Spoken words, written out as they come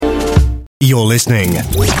You're listening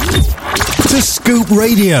to Scoop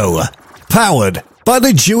Radio, powered by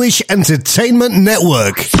the Jewish Entertainment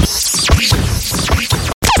Network.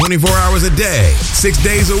 24 hours a day, 6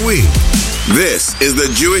 days a week. This is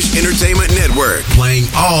the Jewish Entertainment Network, playing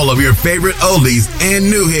all of your favorite oldies and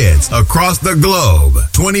new hits across the globe,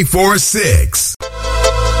 24/6.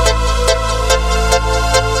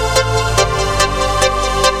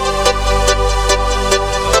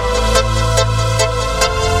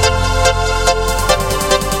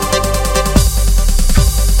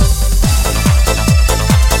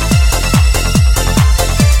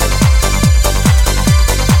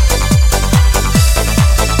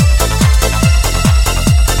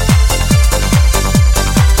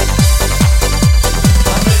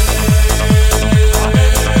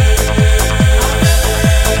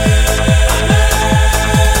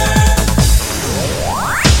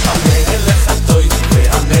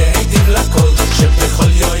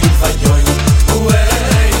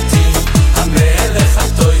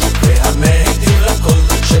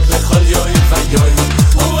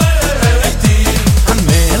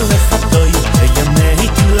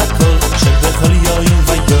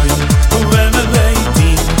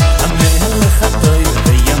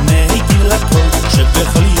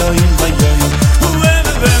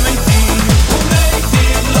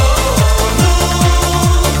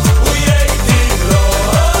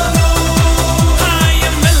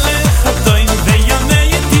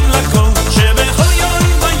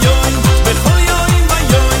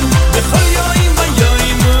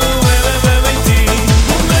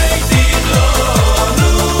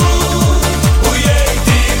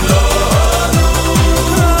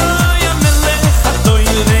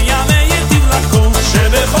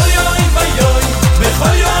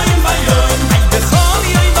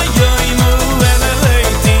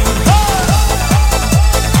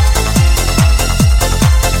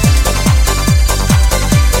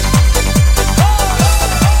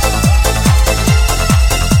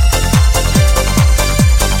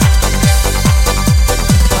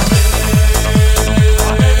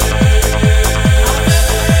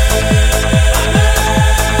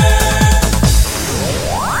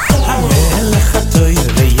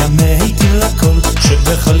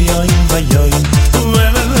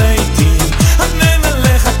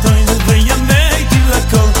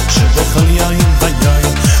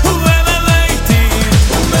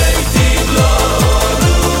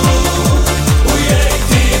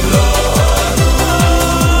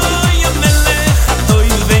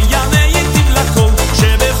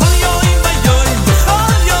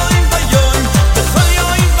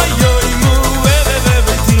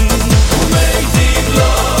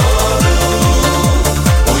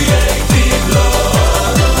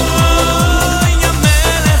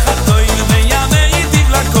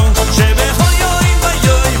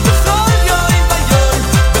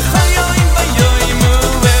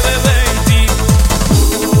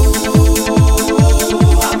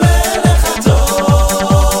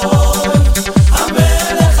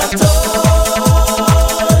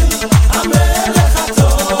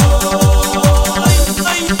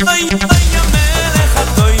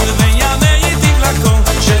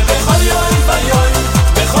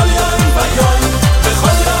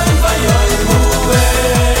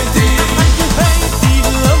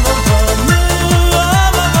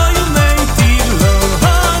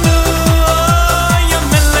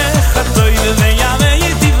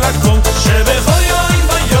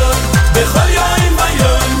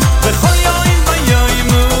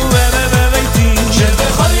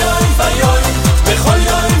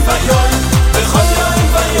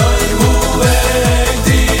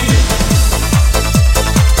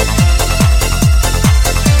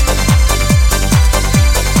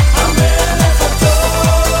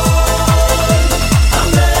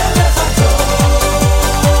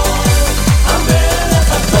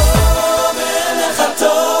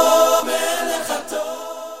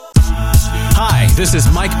 This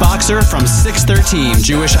is Mike Boxer from 613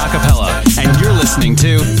 Jewish Acapella, and you're listening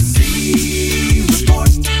to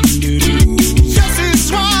Jesse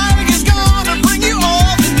Swag is gonna bring you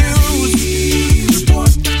all the news.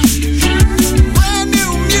 Brand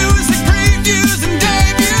new music, previews, and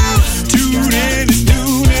debuts. Tune in at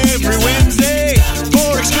noon every Wednesday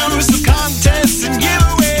for exclusive contests and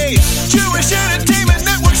giveaways. Jewish Entertainment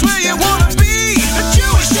Network's where you want to be. A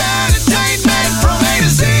Jewish Entertainment from A to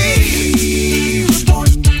Z.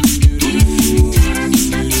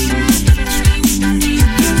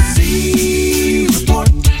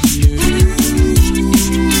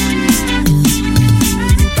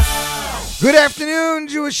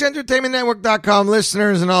 JewishEntertainmentNetwork.com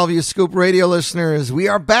listeners and all of you Scoop Radio listeners, we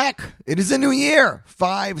are back. It is a new year.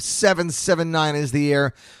 5779 is the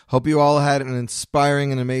year. Hope you all had an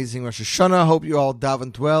inspiring and amazing Rosh Hashanah. Hope you all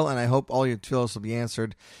davened well, and I hope all your tefillos will be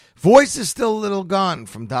answered. Voice is still a little gone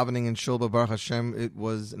from davening in Shul, but Baruch Hashem, it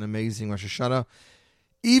was an amazing Rosh Hashanah.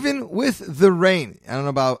 Even with the rain, I don't know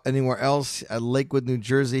about anywhere else, at Lakewood, New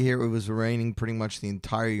Jersey here, it was raining pretty much the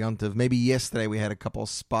entire Yontiv. Maybe yesterday we had a couple of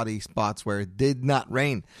spotty spots where it did not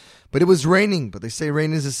rain, but it was raining. But they say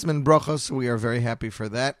rain is a siman bracha, so we are very happy for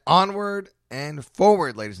that. Onward and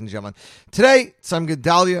forward, ladies and gentlemen. Today, Tzom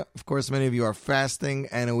Gedalia. Of course, many of you are fasting,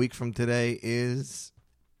 and a week from today is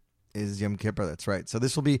Yom Kippur. That's right. So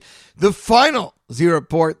this will be the final Z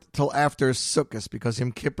Report till after Sukkot, because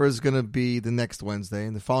Yom Kippur is going to be the next Wednesday,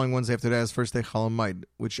 and the following Wednesday after that is first day Chol Hamoed,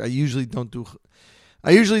 which I usually don't do.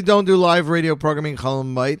 I usually don't do live radio programming Chol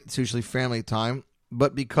Hamoed. It's usually family time,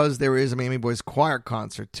 but because there is a Miami Boys Choir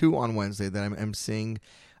concert too on Wednesday that I'm emceeing,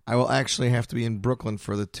 I will actually have to be in Brooklyn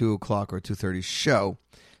for the 2 o'clock or 2:30 show.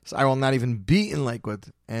 So I will not even be in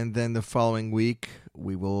Lakewood, and then the following week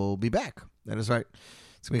we will be back. That is right.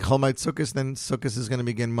 It's going to be Chol Hamoed Sukkot, then Sukkot is going to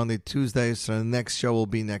begin Monday, Tuesday, so the next show will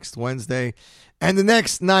be next Wednesday. And the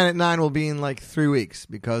next 9 at 9 will be in like 3 weeks,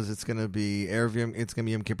 because it's going to be Erev Yom, it's going to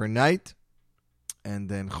be Yom Kippur night, and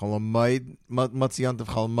then Chol Hamoed, Matzi Yontiv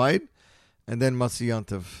Chol Hamoed, and then Matzi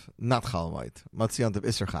Yontiv, not Chol Hamoed, Matzi Yontiv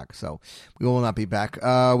Isser Chag. So we will not be back.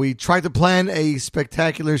 We tried to plan a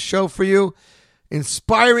spectacular show for you.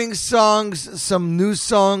 Inspiring songs, some new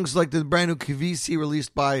songs like the brand new Kivisi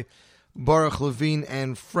released by Baruch Levine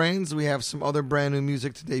and friends. We have some other brand new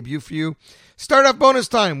music to debut for you. Start off bonus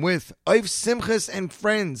time with Oif Simchas and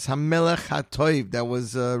Friends, Hamelech HaToiv. That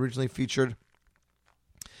was originally featured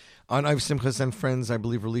on Oif Simchas and Friends, I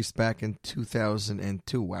believe released back in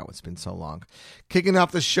 2002. Wow, it's been so long. Kicking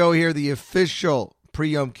off the show here, the official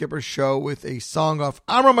pre-Yom Kippur show with a song off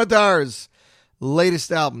Amram Adar's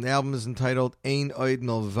latest album. The album is entitled Ein Oid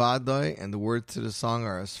Milvadai, and the words to the song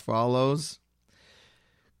are as follows.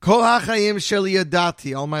 Kol hachayim sheli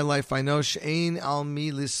yadati, all my life I know, she'ein al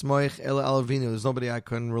mi lismoich ela al avinu, there's nobody I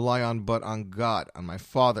can rely on but on God, on my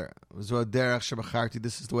Father. Zu haderech shebacharti,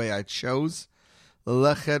 this is the way I chose.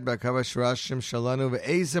 L'lechet b'kavash rashim shalanu,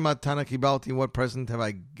 ve'ezeh matana kibalti, what present have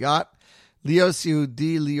I got? Lios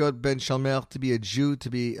Yehudi, liot ben shalmelech, to be a Jew, to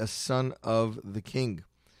be a son of the king.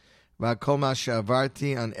 V'akol ma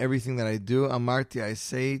she'avarti, on everything that I do, amarti, I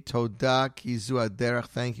say, toda ki zu haderech,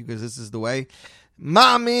 thank you, because this is the way.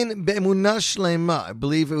 Ma'amin be'emunah shlema, I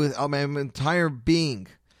believe it with my entire being.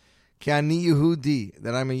 Ki ani Yehudi,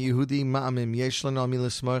 that I'm a Yehudi. Ma'amin yesh lanu al mi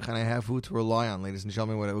lismoich, and I have who to rely on. Ladies and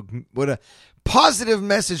gentlemen, what a positive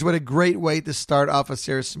message! What a great way to start off a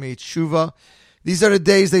Seres Shmei Tshuva. These are the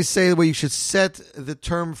days they say where you should set the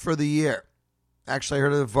term for the year. Actually, I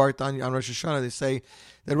heard of the Vart on Rosh Hashanah. They say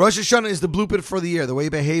that Rosh Hashanah is the blueprint for the year. The way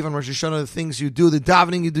you behave on Rosh Hashanah, the things you do, the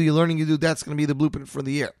davening you do, your learning you do, that's going to be the blueprint for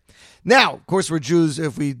the year. Now, of course, we're Jews.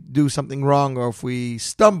 If we do something wrong or if we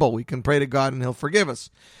stumble, we can pray to God and He'll forgive us.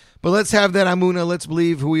 But let's have that Amunah. Let's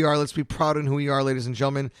believe who we are. Let's be proud in who we are, ladies and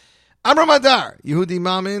gentlemen. Amram Adar, Yehudi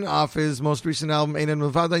Mamin, off his most recent album, Ein Oid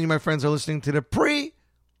Milvadai. You, my friends, are listening to the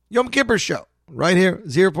pre-Yom Kippur show right here,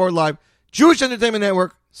 Z Report Live, Jewish Entertainment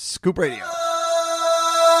Network, Scoop Radio.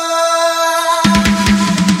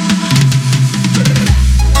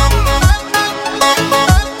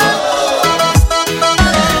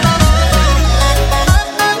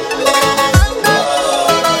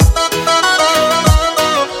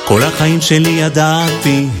 כל החיים שלי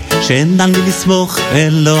ידעתי שאין על מי לסמוך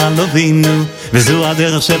אלא על אבינו, וזו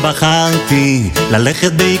הדרך שבחרתי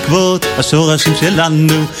ללכת בעקבות השורשים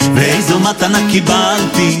שלנו. ואיזו מתנה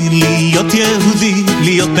קיבלתי, להיות יהודי,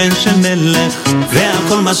 להיות בן של מלך, ועל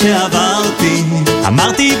כל מה שעברתי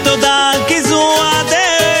אמרתי תודה, כי זו הדרך.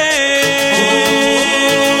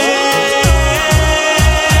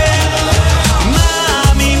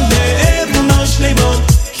 מאמין באמונו שלמו,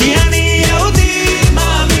 כי אני יהודי.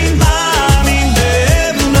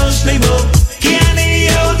 כי אני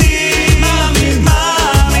יהודי,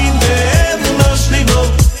 מאמין באמונו שלמו,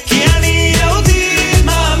 כי אני יהודי,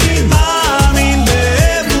 מאמין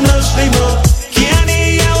באמונו שלמו, כי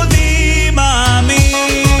אני יהודי, מאמין.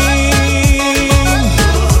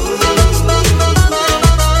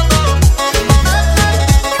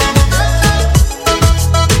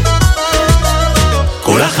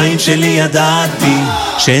 כל החיים שלי ידעתי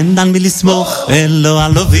שאין על מי לסמוך אלא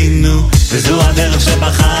על אבינו, וזו הדרך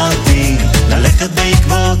שבחרתי ללכת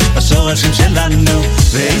בעקבות השורשים שלנו.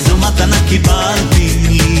 ואיזו מתנה קיבלתי,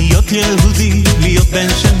 להיות יהודי, להיות בן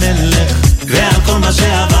של מלך, ועל כל מה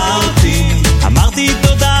שעברתי אמרתי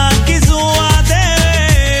תודה, כי זו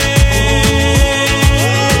הדרך.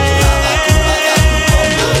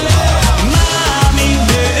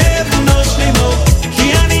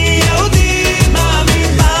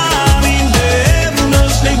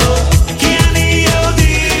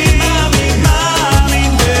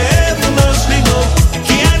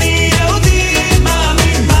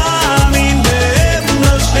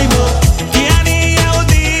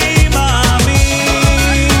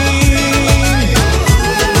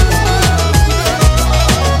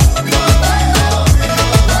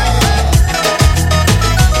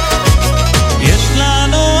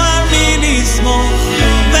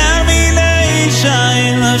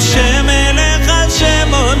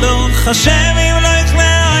 Hashem imloich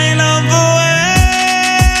le'ayla voed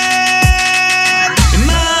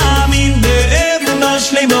Ma'amin be'emuno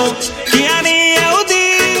shlimo Ki ani Yehudi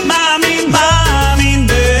Ma'amin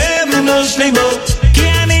be'emuno shlimo Ki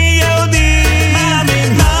ani Yehudi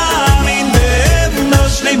Ma'amin be'emuno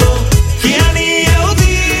shlimo Ki ani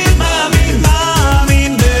Yehudi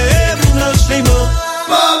Ma'amin be'emuno shlimo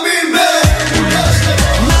Ma'amin be'emuno shlimo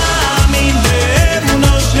Ma'amin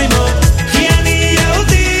be'emuno shlimo Ki ani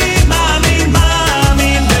Yehudi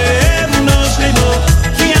Ma'amin be'emuno shlimo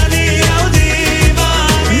Ki ani Yehudi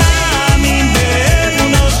Ma'amin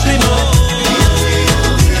be'emuno shlimo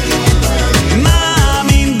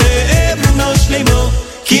Ma'amin be'emuno shlimo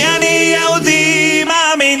Ki ani Yehudi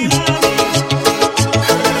Ma'amin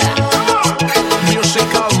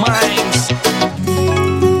Musical Minds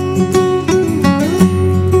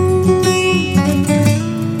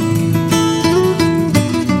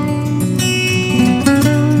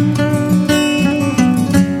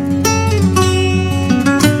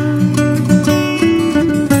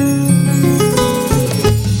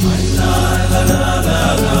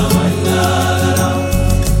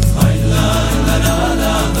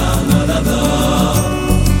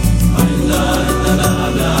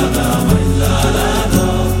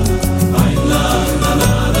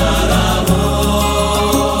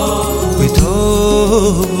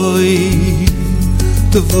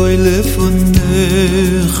Tvoy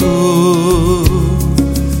lefonecho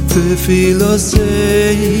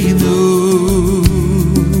Tefiloseinu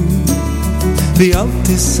V'al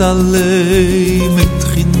tisalei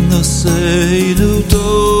metchinoseinu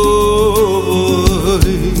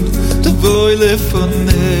Tvoy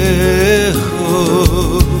lefonecho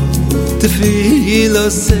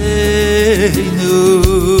Tefiloseinu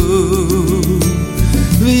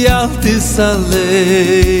V'al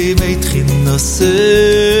tisalei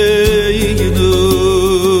metchinoseinu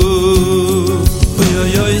Oy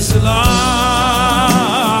oy oy slach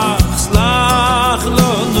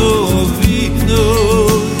lanu v'inu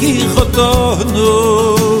ki chotonu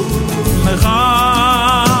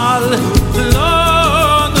mechal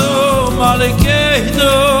lanu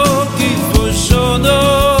malkeinu ki foshono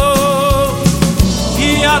ki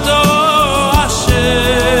ado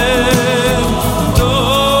Hashem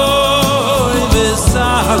doy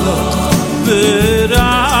v'salot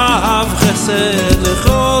v'rav chesed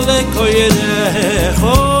l'chol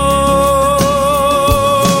koyenecho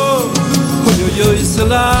oy oy oy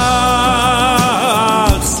slach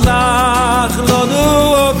lanu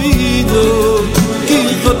avinu ki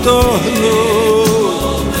chotonu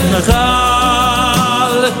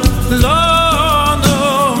mechal lanu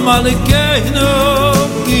malkeinu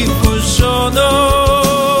ki foshono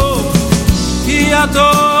ki ato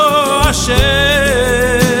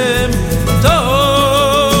Hashem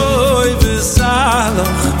toy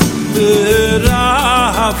v'salach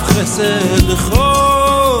v'rav chesed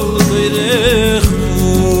l'chol v'rechu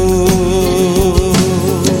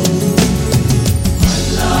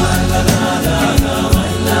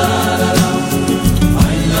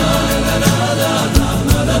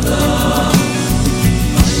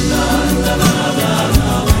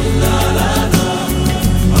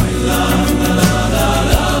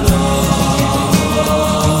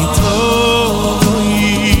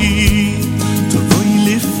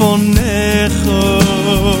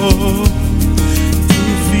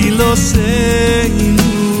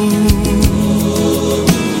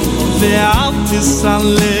Ve'al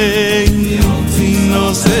tisalei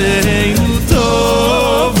tinoseinu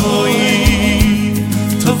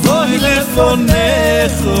Tovoi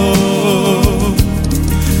lefonecho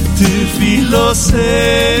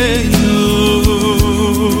Tefiloseinu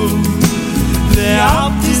Ve'al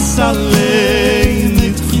tisalei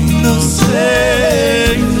tinoseinu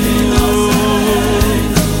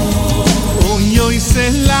Oy oy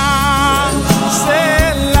selah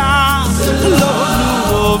lo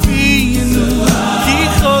nuovinu ki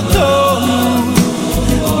chotonu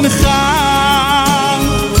mechal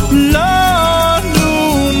lo nu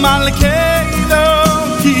malkeinu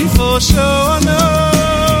ki foshono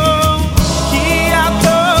ki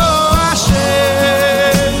ato Hashem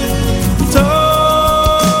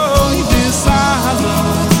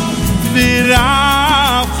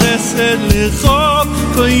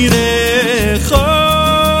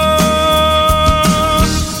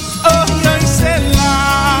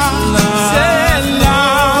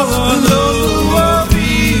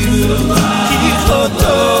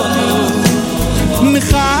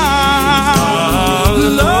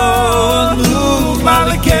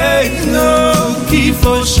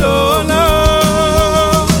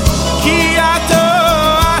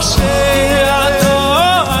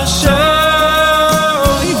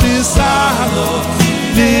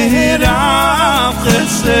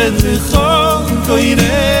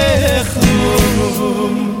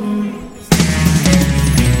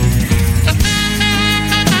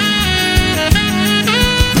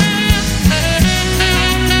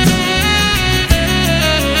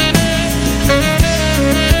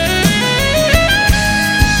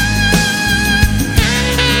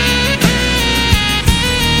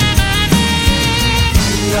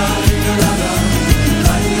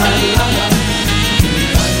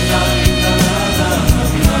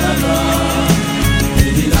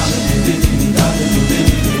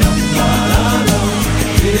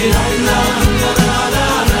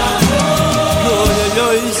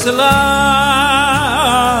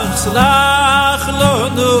Slach, slach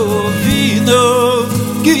lonu vino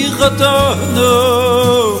gichotonu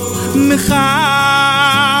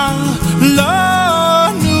Michal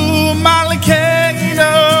lonu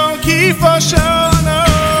malkeinu kifoshono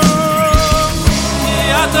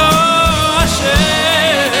Yato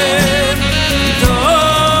Hashem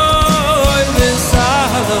Doi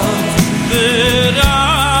v'salot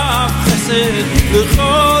v'rach chesed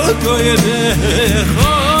v'chol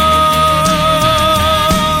goyerecho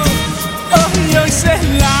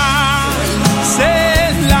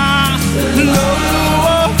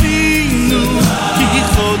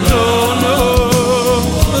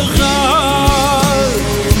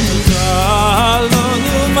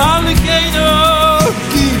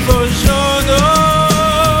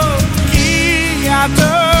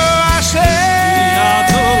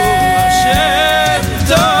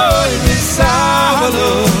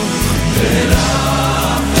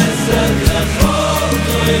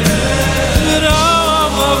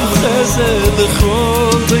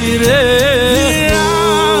לכל תירא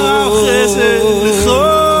חסד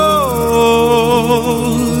לכל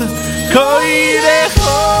קוירך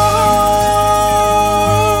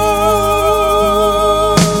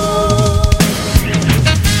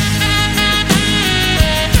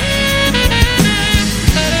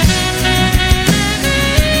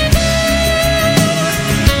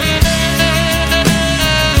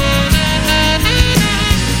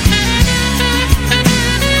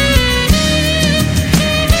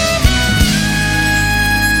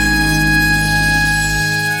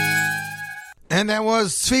And that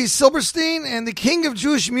was Tzvi Silberstein and the king of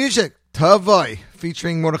Jewish music, Tavoy,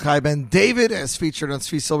 featuring Mordechai Ben David, as featured on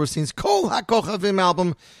Tzvi Silberstein's Kol HaKochavim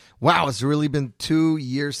album. Wow, it's really been 2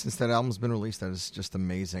 years since that album's been released. That is just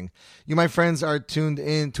amazing. You, my friends, are tuned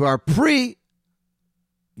in to our pre-Yom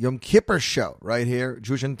Kippur show right here,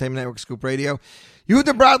 Jewish Entertainment Network, Scoop Radio.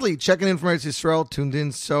 Yehuda Bradley, checking in from Eretz Yisrael, tuned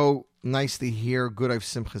in. So nice to hear good Av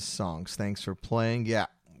Simchas songs. Thanks for playing. Yeah.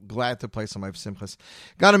 Glad to play some Av Simchas.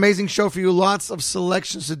 Got an amazing show for you. Lots of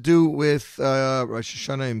selections to do with Rosh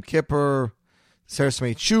Hashanah, Yom Kippur, Seres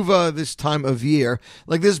Mei Tshuva this time of year.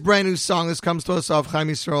 Like this brand new song. This comes to us off Chaim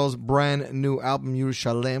Yisrael's brand new album,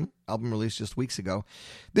 Yerushalem, album released just weeks ago.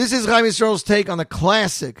 This is Chaim Yisrael's take on the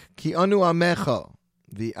classic Ki Anu Amecha,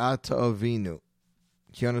 V'ata Avinu.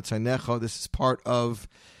 Ki Anu Tzanecha. This is part of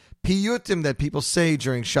Piyutim that people say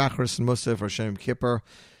during Shacharis and Musaf or Shem Kippur.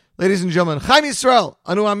 Ladies and gentlemen, Chaim Yisrael,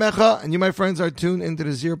 Anu Amecha, and you, my friends, are tuned into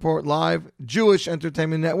the Zierport Live Jewish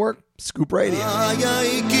Entertainment Network, Scoop Radio.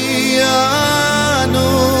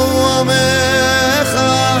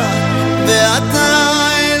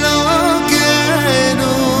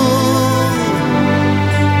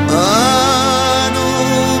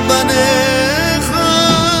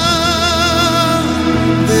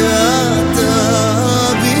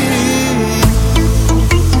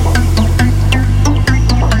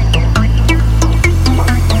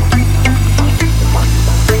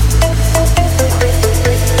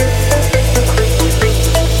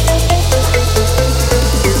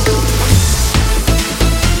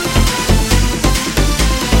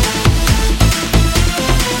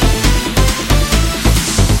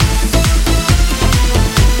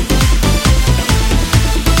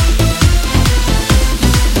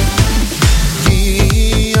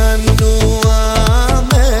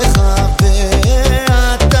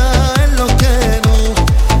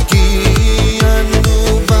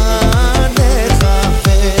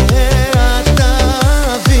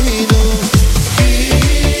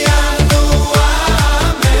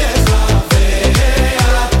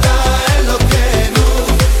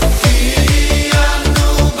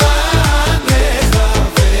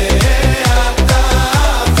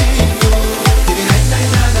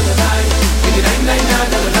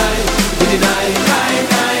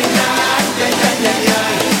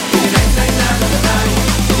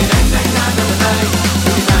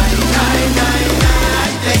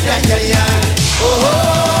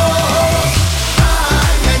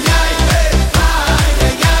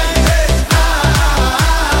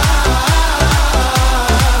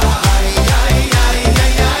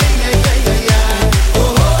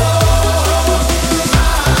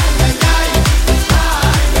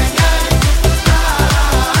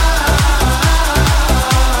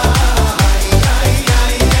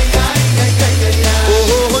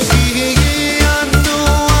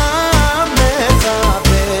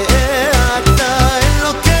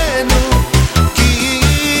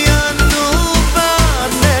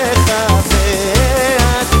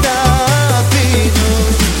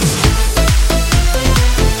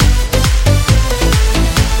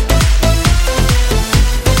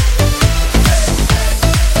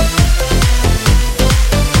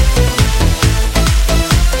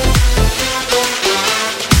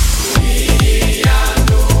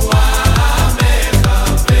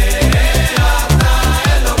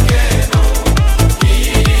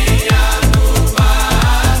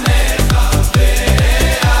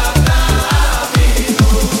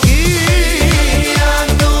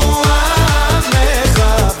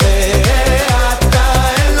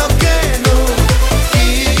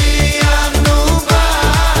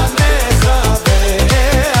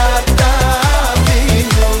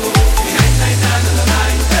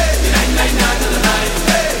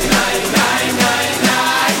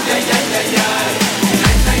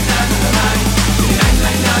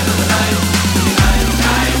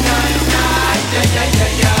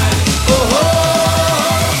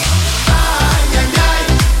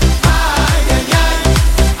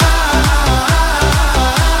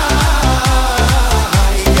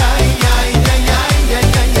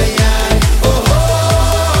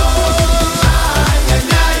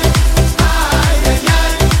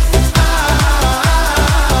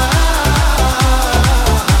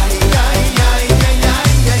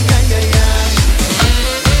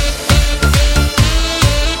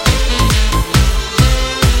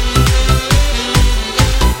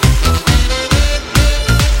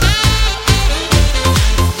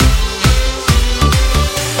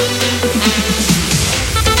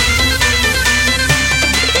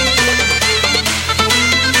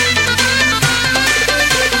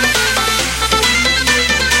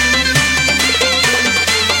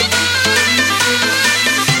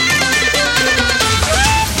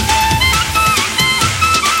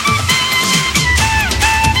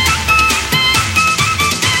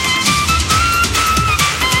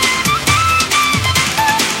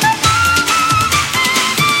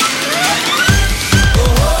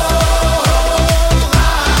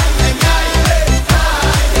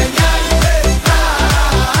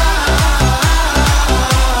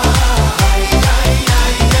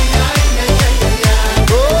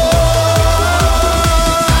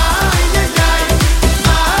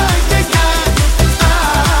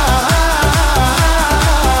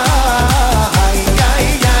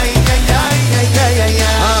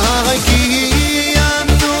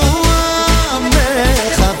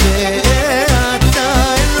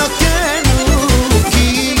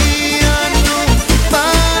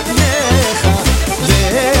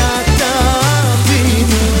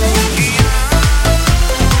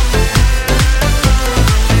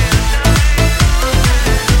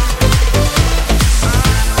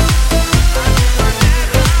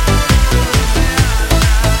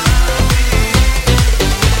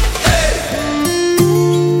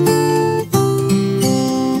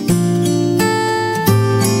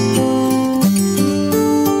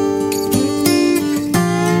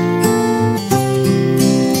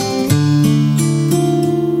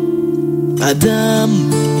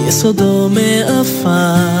 אדם יסודו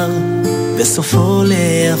מאפר וסופו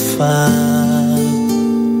לעפר,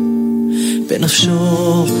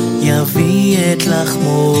 בנפשו יביא את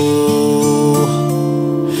לחמו.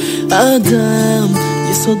 אדם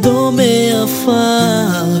יסודו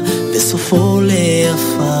מאפר וסופו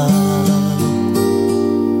לעפר,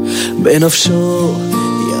 בנפשו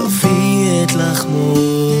יביא את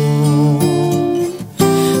לחמו.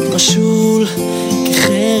 משול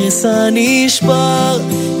כחרס הנשבר,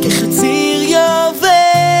 כחציר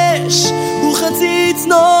יבש וחציץ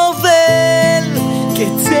נובל,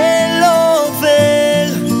 כצל עובר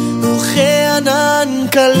וכענן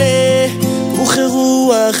קלה,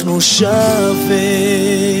 וכרוח נושבת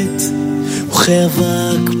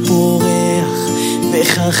וכאבק פורח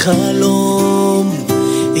וכחלום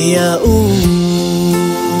יעוף.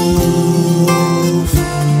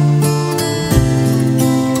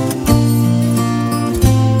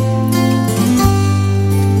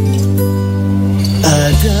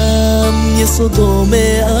 אדם יסודו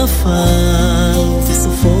מאפר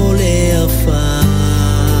וסופו לעפר,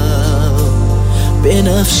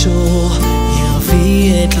 בנפשו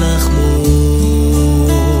יביא את לחמו.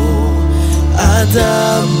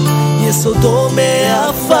 אדם יסודו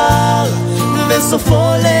מאפר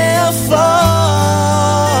וסופו לעפר,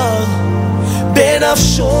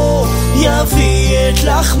 בנפשו יביא את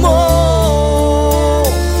לחמו.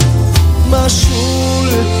 משול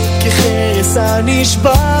כחרס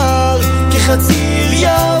הנשבר, כחציר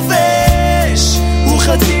יבש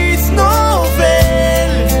וחציץ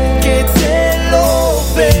נובל, כצל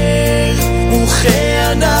עובר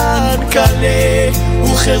וכענן קלה,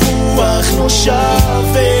 וכרוח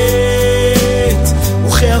נושבת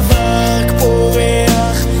וכאבק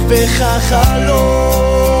פורח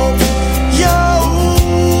וכחלום יעוף.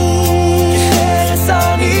 כחרס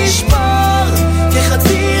הנשבר,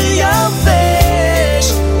 כחציר יבש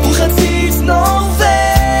וחציץ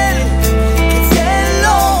נובל, כצל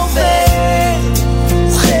עובר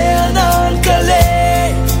וכענן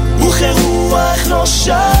קלה, וכרוח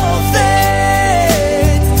נושבת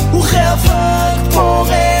וכאבק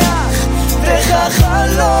פורח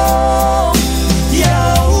וכחלום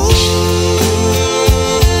יעוף.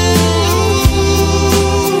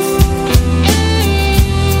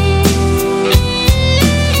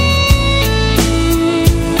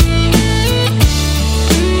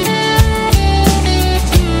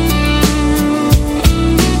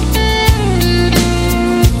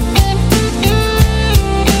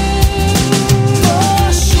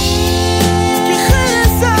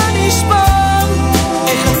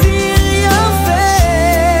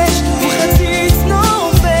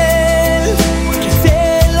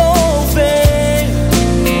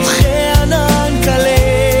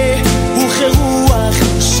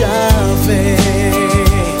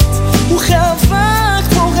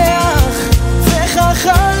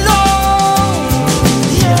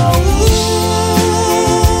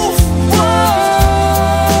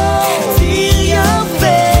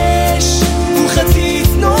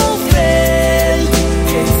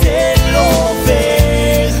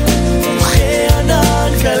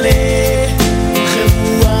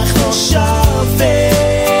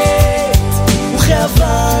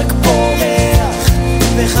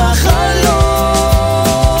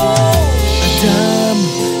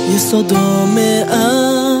 יסודו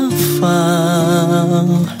מעפר.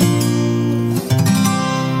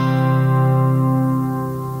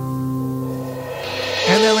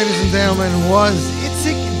 And that, ladies and gentlemen, was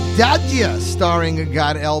Itzik Dadya, starring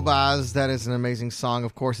Gad Elbaz. That is an amazing song.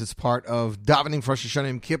 Of course, it's part of Davening for Rosh Hashanah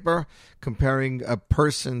Yom Kippur, comparing a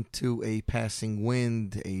person to a passing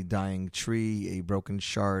wind, a dying tree, a broken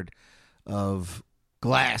shard of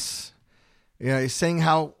glass. Yeah, he's saying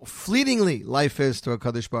how fleetingly life is to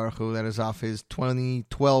HaKadosh Baruch Hu. That is off his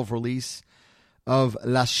 2012 release of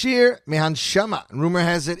Lashir Mehanshama. Rumor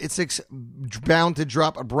has it, it's bound to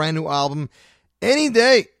drop a brand new album any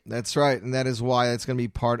day. That's right, and that is why it's going to be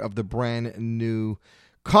part of the brand new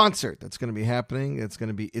concert that's going to be happening. It's going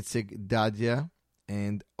to be Itzik Dadya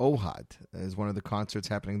and Ohad as one of the concerts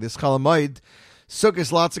happening this Chol Hamoed.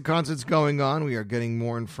 Sukkot, lots of concerts going on. We are getting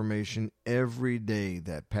more information every day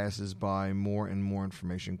that passes by. More and more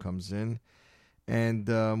information comes in. And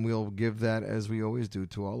we'll give that, as we always do,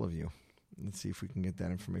 to all of you. Let's see if we can get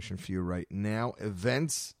that information for you right now.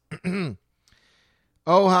 Events.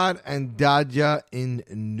 Ohad and Dadya in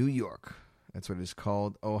New York. That's what it's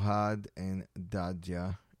called. Ohad and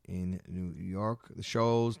Dadya in New York. The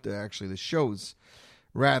shows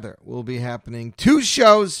will be happening. 2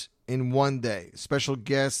 shows in one day. Special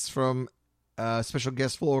guests from Special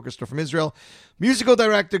guest full orchestra from Israel. Musical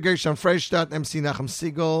director Gershon Freistadt, MC Nachum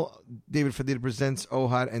Siegel. David Fadida presents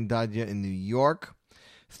Ohad and Dadia in New York.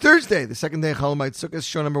 Thursday, the second day of Chalamite Sukkot.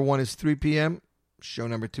 Show number 1 is 3 p.m. Show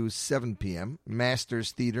number 2 is 7 p.m.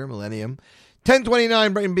 Masters Theater, Millennium.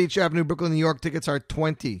 1029 Brighton Beach Avenue, Brooklyn, New York. Tickets are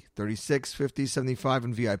 $20, $36, $50, $75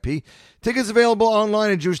 and VIP. Tickets available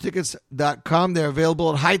online at jewishtickets.com. They're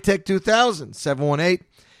available at High Tech 2000,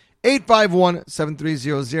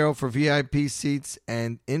 718-851-7300 for VIP seats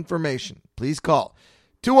and information. Please call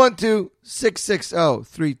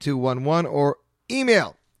 212-660-3211 or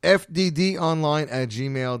email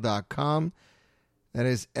fddonline@gmail.com. That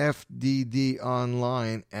is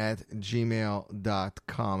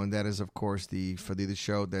fddonline@gmail.com. And that is, of course, the Fadida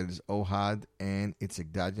show. That is Ohad and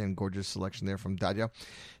Itzik Dadia. And gorgeous selection there from Dadia.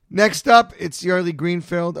 Next up, it's Yarly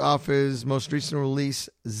Greenfield off his most recent release,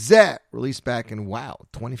 Zeh, released back in,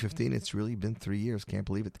 2015. It's really been 3 years. Can't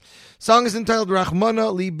believe it. Song is entitled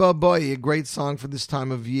Rachmana Liba Boy, a great song for this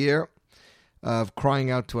time of year, of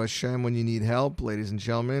crying out to Hashem when you need help. Ladies and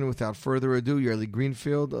gentlemen, without further ado, Yarly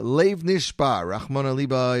Greenfield, Lev Nishba, Rachmana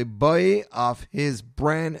Liba Boy, off his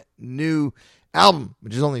brand new album,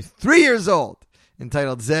 which is only 3 years old,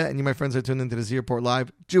 entitled Zeh. And you, my friends, are tuned into the Z Report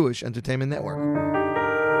Live Jewish Entertainment Network.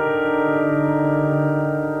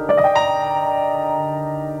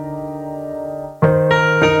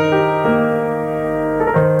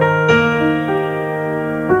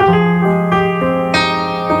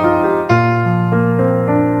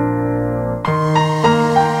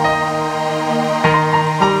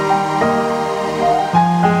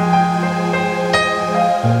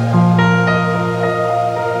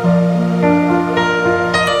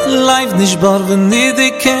 nishbar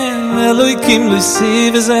v'nidikem Eloikim lo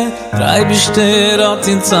yisiv v'zeh Trai b'shterot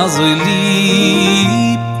in tzazoy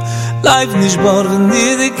lieb Live nishbar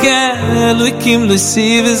v'nidikem Eloikim lo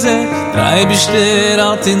yisiv v'zeh Trai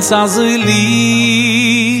b'shterot in tzazoy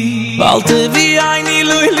lieb Balte v'yayni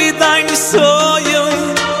lo yilidayni soyoy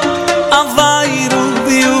Avayru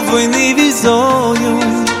v'yuvoyni v'zoyoy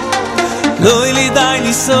Lo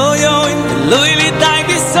yilidayni soyoy Lo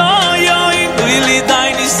yilidayni soyoy Lo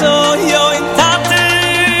yilidayni soyoy Tate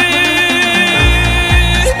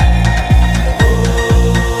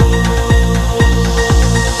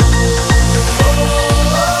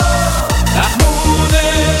Rahmune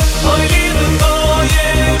Oy lidoye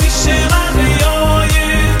Visherane yoye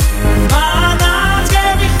Manat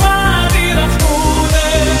gevichvadi Rahmune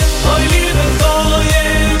Oy lidoye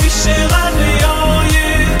Visherane yoye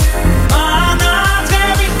Manat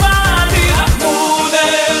gevichvadi Rahmune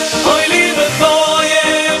Oy lidoye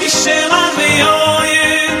Visherane yoye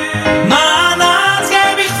Manat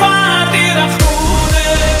gevichvadi Rahmune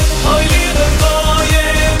Oy lidoye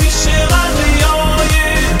Visherane yoye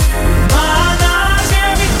Manat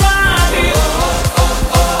gevichvadi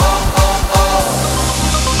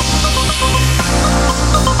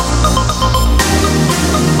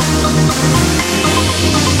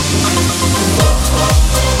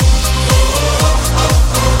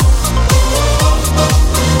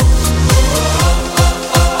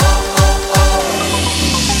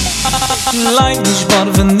Leid nishbar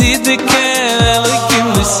v'nidike Eloikim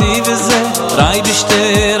lo yisiv v'zeh Trai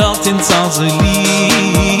b'shterot in tzazoy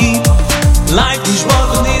lieb Leid nishbar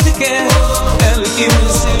v'nidike Eloikim lo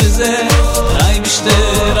yisiv v'zeh Trai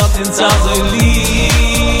b'shterot in tzazoy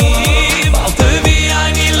lieb Alte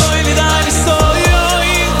v'yayni lo yilidayni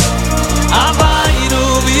soyoy Avayru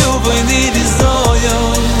v'yuvoyni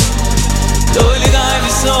v'zoyoy Lo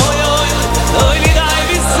yilidayni soyoy Lo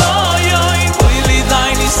yilidayni soyoy Lo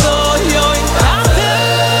yilidayni soyoy Ate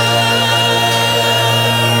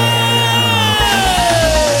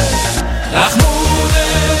Rahmune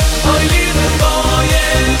Oy lidoye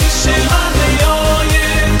Visherane yoye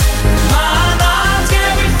Manat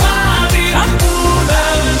gevichvadi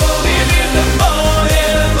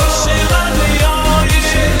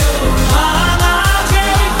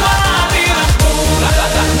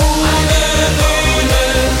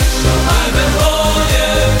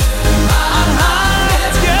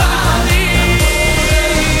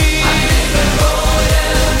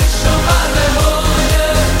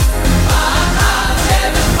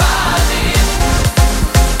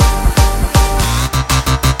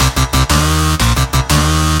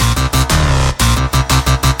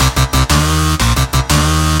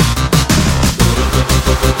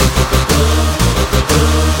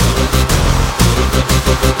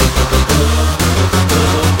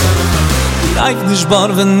Life nicht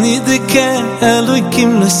bar wenn nicht ke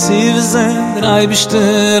Elokim lesiv ze drei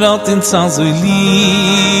bestellt in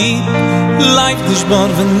Zazuli Life nicht bar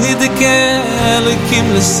wenn nicht ke Elokim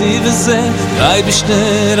lesiv ze drei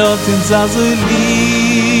bestellt in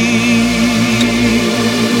Zazuli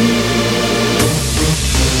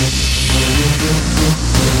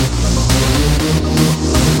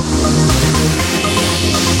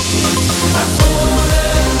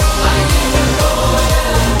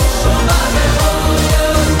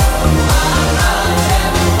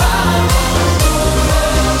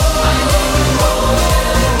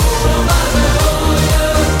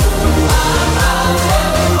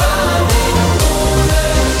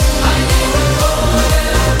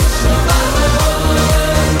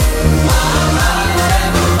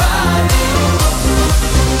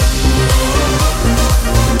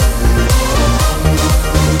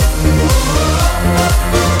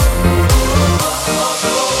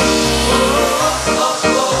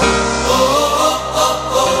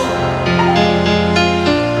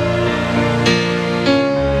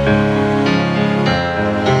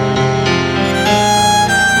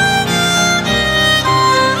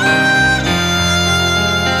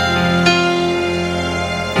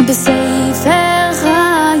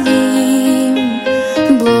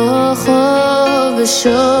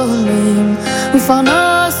Sholem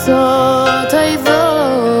ufanosot ayvo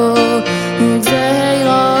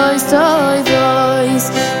udzeiros toyvos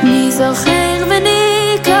nizocher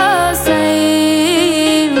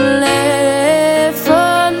venikaseim lefonecho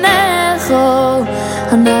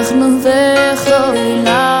anachnu vecho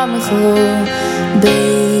ilamecho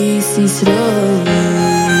beis Yisrael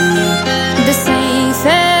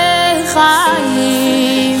b'sefer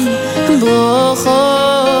chayim brocho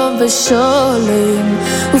Sholem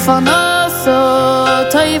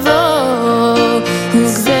ufanosot toivo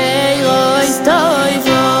ugzeiros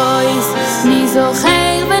toivos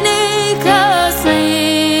nizocher venikaseim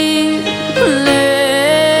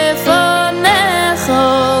lefonecho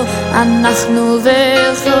anachnu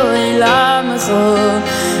vecho elamecho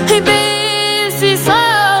beis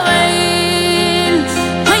Yisrael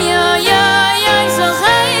hayayay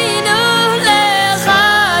zocheinu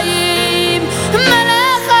lechaim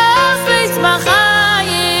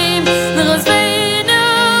בחיים ורזינו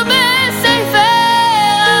בספר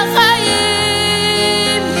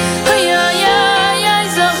החיים היי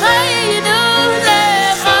זוכינו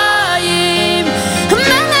לחיים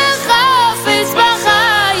מלך חפץ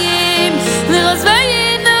בחיים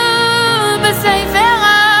ורזינו בספר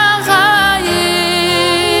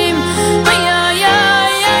החיים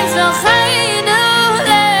היי זוכינו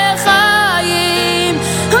לחיים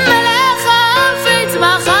מלך חפץ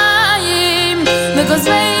בחיים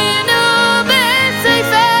וגוזרנו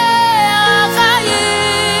בספר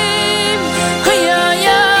החיים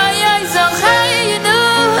היי זוכינו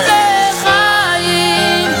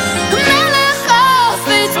לחיים מלך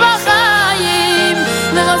חפץ בחיים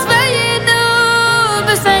וגוזרנו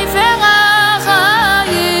בספר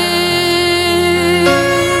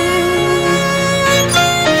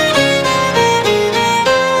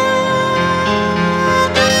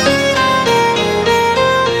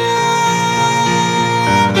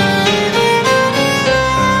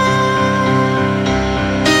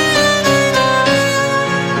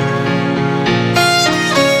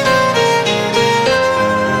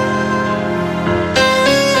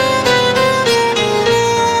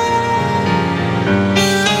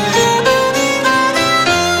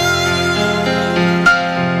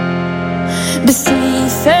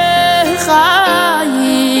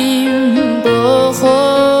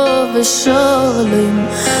Sholem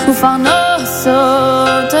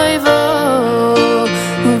ufanosot toivo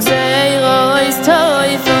ugzeiros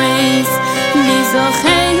toivos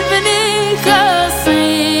nizocher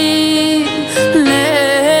venikaseim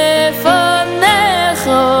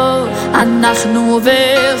lefonecho anachnu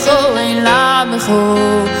vecho elamecho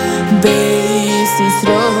beis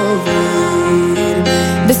Yisrael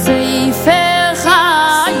b'sefer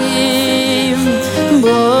chayim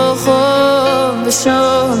brocho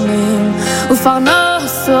Sholem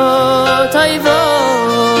ufanosot toivo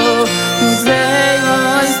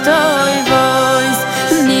ugzeiros toivos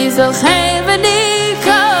nizocher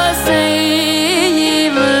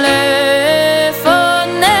venikaseim lefonecho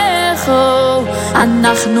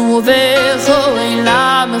anachnu vecho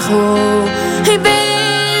elamecho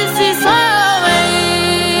beis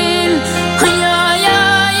Yisrael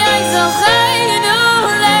hayayay zocheinu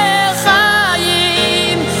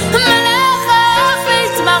lechayim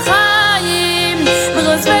בחיים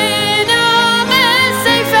ורזבנו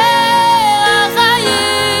בספר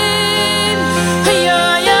החיים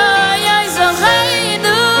היי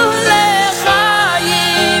זוכינו לחיים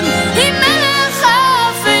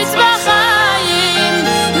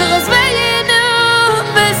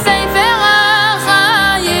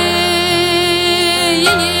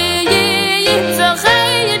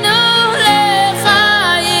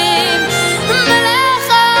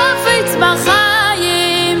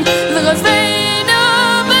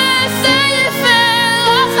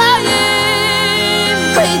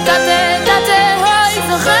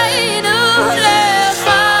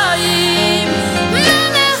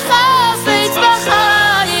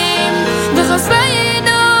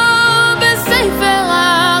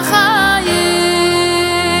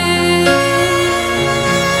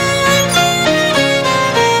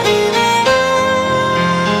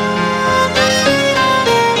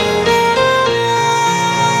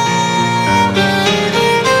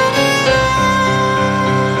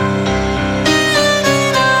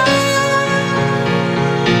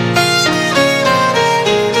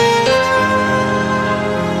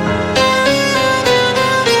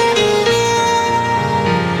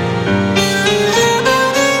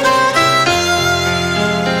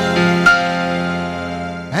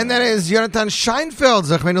That is Jonathan Scheinfeld,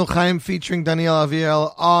 Zachmenul Chaim, featuring Daniel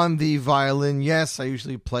Aviel on the violin. Yes, I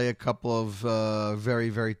usually play a couple of very,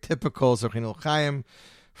 very typical Zachmenul Chaim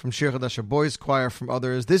from Shir Chadasha Boys Choir, from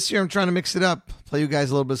others. This year I'm trying to mix it up, play you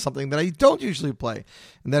guys a little bit of something that I don't usually play.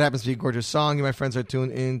 And that happens to be a gorgeous song. You, my friends, are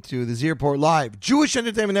tuned into the Zierport Live, Jewish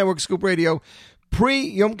Entertainment Network, Scoop Radio,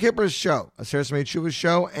 pre-Yom Kippur show, a Sarah Smith Shuvah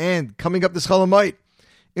show, and coming up this Cholamite,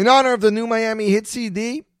 in honor of the new Miami hit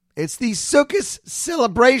CD, it's the Sukkot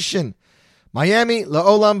celebration. Miami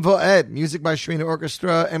La'olam Vo'ed. Music by Shrina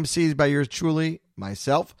Orchestra. MCs by yours truly,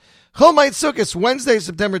 myself. Cholamite Sukkot, Wednesday,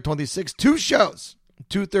 September 26th. 2 shows.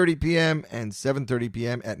 2:30 p.m. and 7:30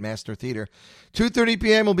 p.m. at Master Theater. 2:30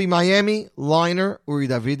 p.m. will be Miami, Liner, Uri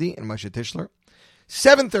Davidi, and Moshe Tischler.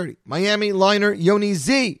 7:30, Miami, Liner, Yoni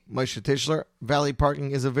Z, Moshe Tischler. Valley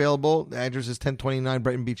parking is available. The address is 1029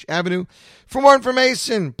 Brighton Beach Avenue. For more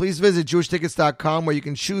information, please visit jewishtickets.com, where you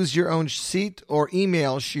can choose your own seat, or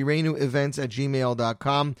email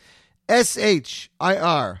shireinuevents@gmail.com.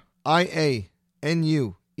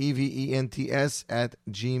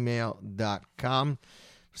 SHIRANUEVENTS@gmail.com.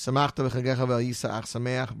 Samachta v'chagecha v'yisa ach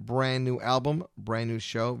sameach. Brand new album, brand new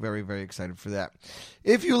show. Very, very excited for that.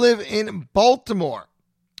 If you live in Baltimore,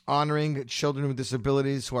 honoring children with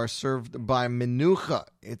disabilities who are served by Menucha.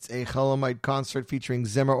 It's a Cholamite concert featuring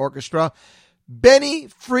Zimmer Orchestra, Benny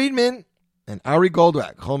Friedman, and Ari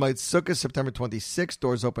Goldwag. Cholamite Sukkah, September 26th.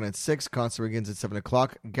 Doors open at 6. Concert begins at 7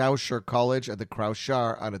 o'clock. Gausher College at the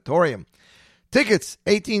Kraushar Auditorium. Tickets,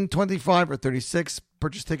 $18.25 or $36.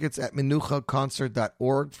 Purchase tickets at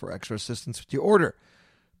menuchaconcert.org for extra assistance with your order.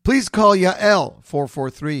 Please call Yael,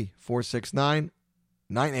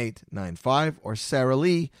 443-469-9895, or Sarah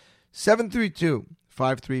Lee,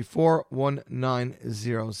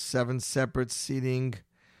 732-534-1907. Separate seating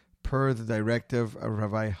per the directive of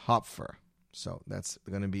Rabbi Hopfer. So that's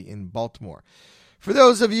going to be in Baltimore. For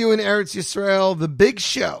those of you in Eretz Yisrael, the big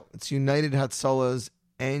show, it's United Hatzolah's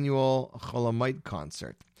annual Cholamite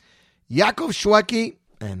concert. Yaakov Shweki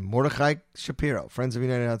and Mordechai Shapiro, Friends of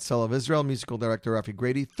United Hatzalah of Israel, musical director Rafi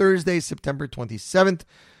Grady, Thursday, September 27th.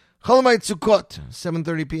 Cholamite Sukkot,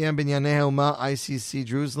 7:30 p.m. Binyanei Ha'uma, ICC,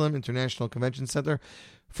 Jerusalem International Convention Center.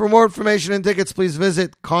 For more information and tickets, please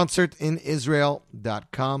visit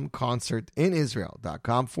concertinisrael.com,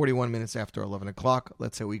 concertinisrael.com. 41 minutes after 11 o'clock.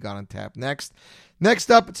 Let's say we got on tap next.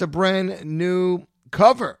 Next up, it's a brand new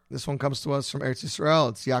cover. This one comes to us from Eretz Yisrael.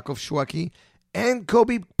 It's Yaakov Shweki and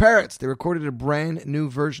Kobe Peretz. They recorded a brand new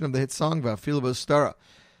version of the hit song, Va'afilu B'Stara.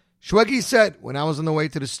 Shweki said, when I was on the way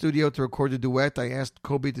to the studio to record the duet, I asked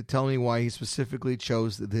Kobe to tell me why he specifically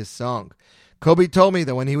chose this song. Kobe told me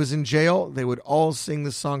that when he was in jail, they would all sing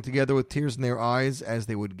the song together with tears in their eyes as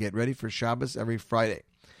they would get ready for Shabbos every Friday.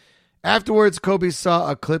 Afterwards, Kobe saw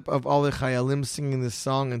a clip of all the Chayalim singing this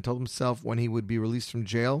song and told himself when he would be released from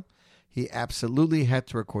jail, he absolutely had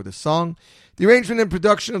to record the song. The arrangement and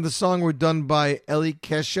production of the song were done by Eli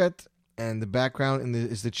Keshet, and the background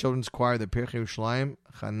is the children's choir, the Pirchei Yerushalayim,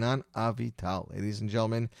 Hanan Avital. Ladies and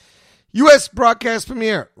gentlemen, U.S. broadcast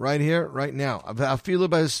premiere right here, right now. Afilu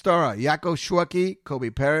B'Histara, Yaakov Shweki, Kobe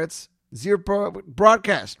Peretz, Zierport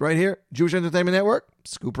broadcast right here, Jewish Entertainment Network,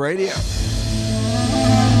 Scoop Radio.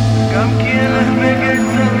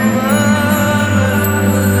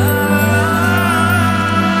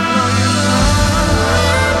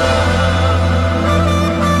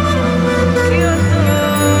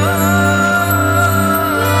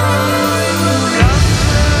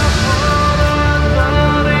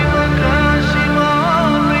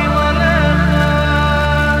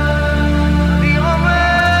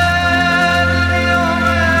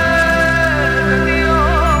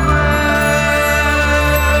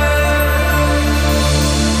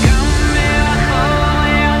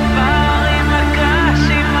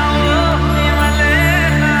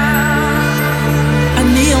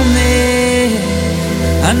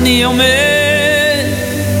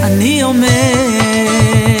 אני עומד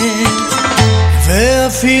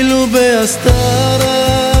ואפילו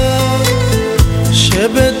בהסתרה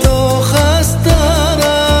שבתוך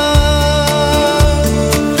הסתרה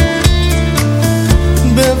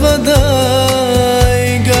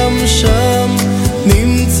בוודאי גם שם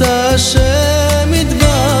נמצא שם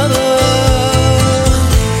יתברך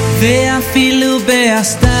ואפילו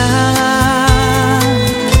בהסתרה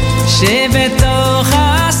שבתוך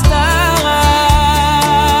הסתרה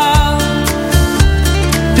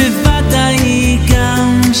בוודאי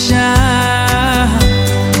גם שם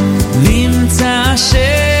נמצא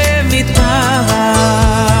שם יתברך.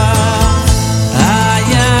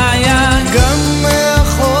 גם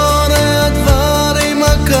מאחורי הדברים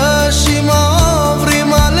הקשים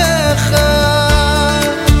העוברים עליך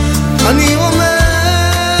אני עומד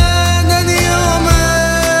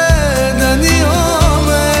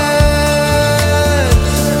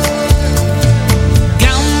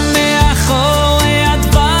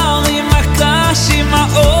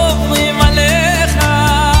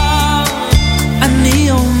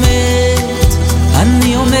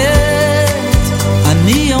אני עומד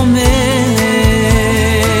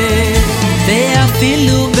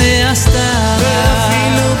ואפילו בהסתרה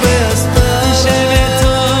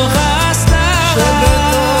שבתוך ההסתרה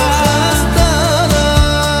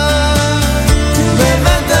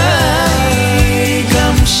בוודאי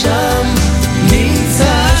גם שם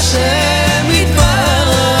נמצא השם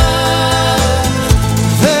יתברך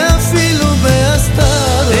ואפילו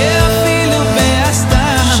בהסתרה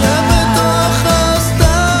שבתוך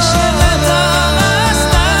ההסתרה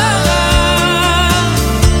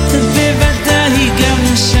בוודאי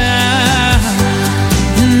גם שם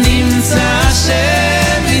נמצא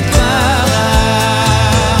השם יתברך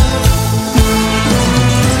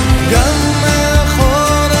גם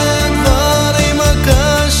מאחור הדברים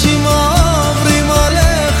הקשים עוברים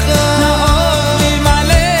עליך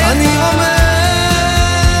אני עומד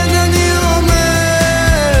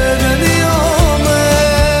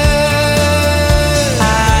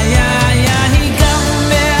איי איי איי גם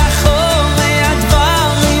מאחורי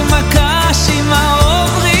הדברים הקשים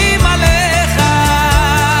העוברים עליך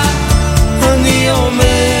אני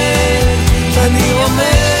עומד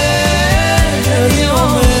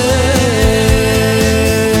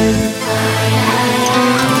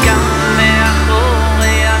גם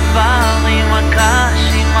מאחורי הדברים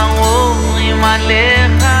הקשים העוברים עליך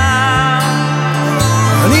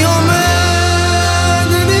אני עומד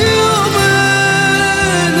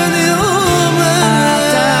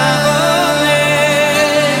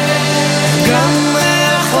גם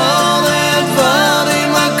מאחורי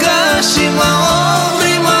הדברים הקשים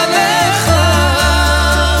העוברים עליך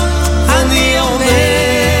אני עומד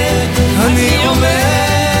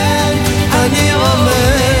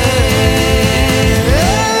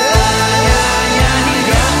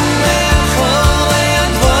גם מאחורי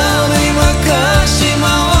הדברים הקשים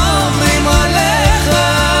העוברים עליך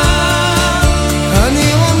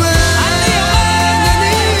אני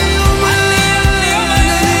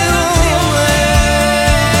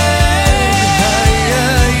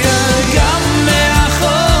גם מאחורי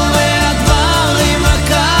הדברים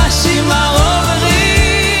הקשים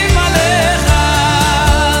העוברים עליך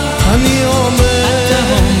אני עומד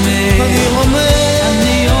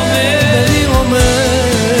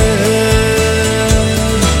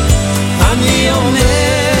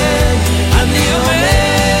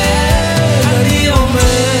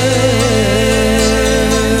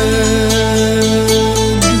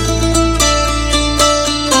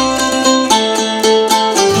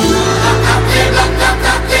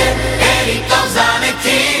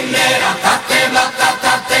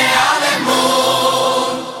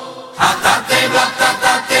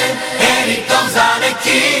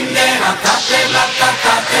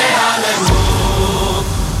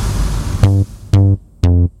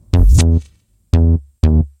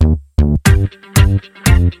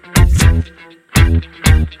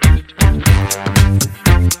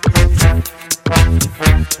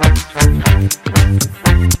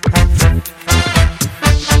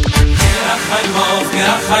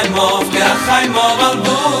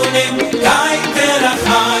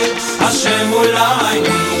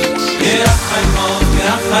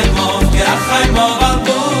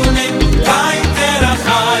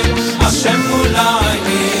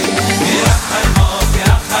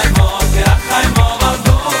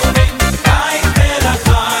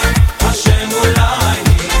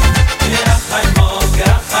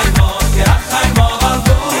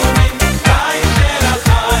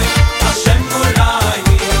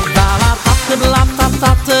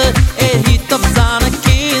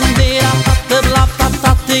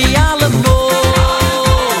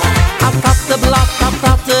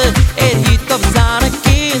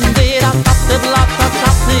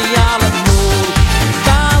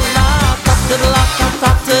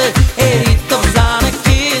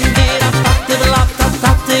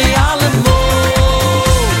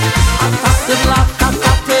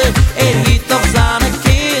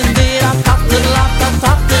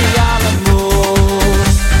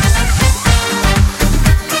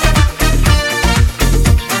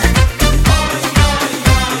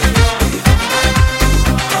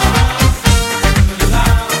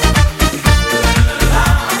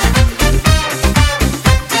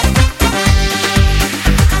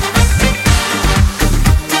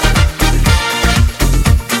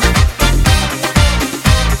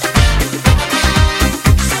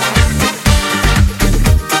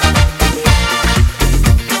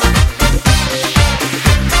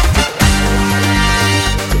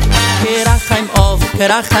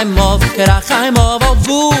Kerachaimov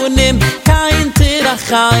avunim kain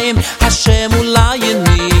terachaim Hashem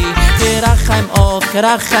ulayini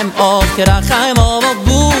Kerachaimov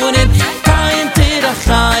avunim kain terachaim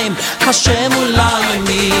tirachaim Hashem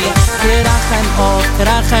ulayoni Kerachaim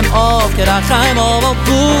ov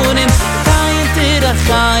Abunim Kain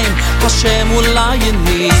tirachaim Hashem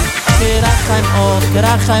ulayoni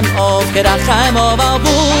Kerachaim ov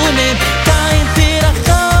Abunim Kain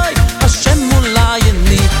tirachaim Hashem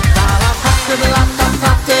ulayoni Talatate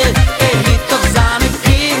v'latate Ehitov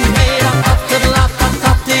zanekim Meratate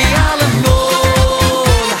v'latate Alamol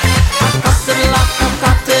Atate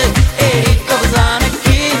v'latate Ehitov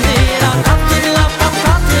zanekim Meratate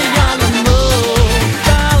v'latate Alamol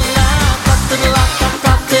Talatate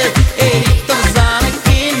v'latate Ehitov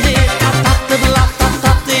zanekim Meratate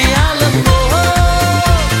v'latate Alamol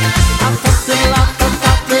Atate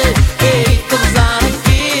v'latate Ehitov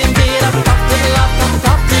zanekim Meratate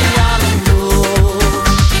v'latate Alamol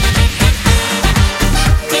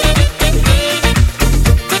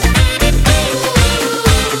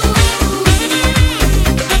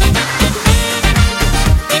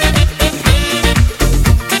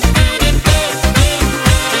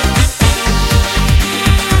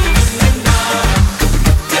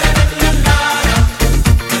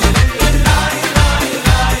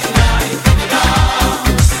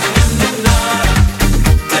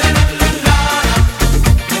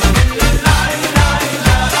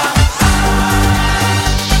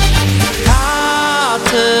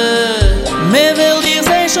Tate, mir will dir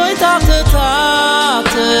sehen schon Tate,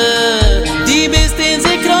 Tate Die bist in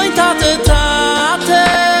sich rein Tate, Tate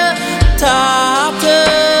Tate,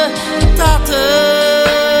 Tate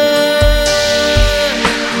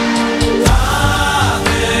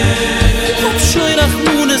Hab schon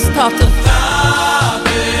Rachmunes Tate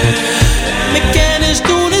Mir kenn ich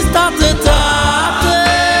tun ist Tate, Tate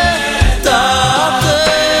Tate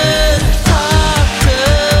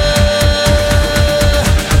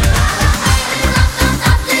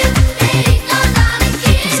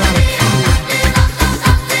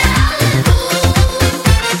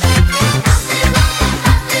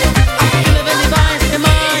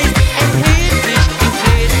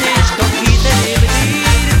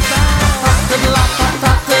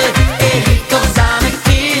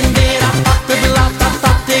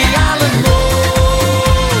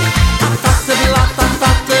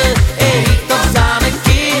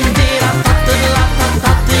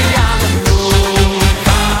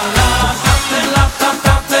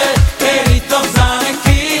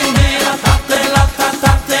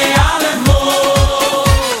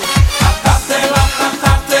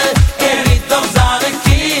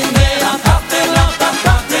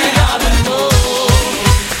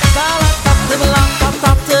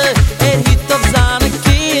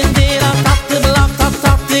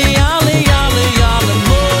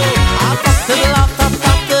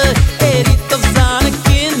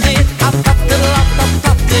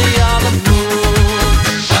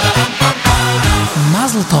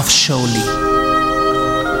Mazel Tov Sholi.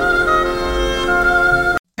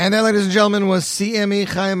 And that, ladies and gentlemen, was CME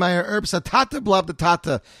Chaim Meyer Erbs. Tata blab the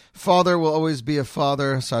Tata. Father will always be a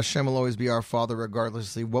father. So Hashem will always be our father,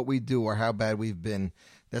 regardless of what we do or how bad we've been.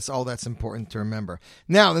 That's all that's important to remember.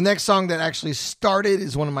 Now, the next song that actually started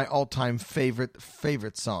is one of my all-time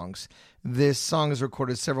favorite songs. This song is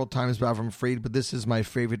recorded several times by Avram Fried, but this is my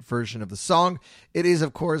favorite version of the song. It is,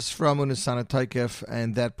 of course, from Unasana Taikef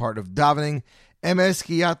and that part of davening. Emes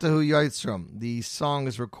Kiyatahu Yitzram. The song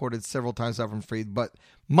is recorded several times by Avram Fried, but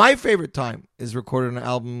my favorite time is recorded on an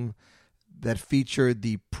album that featured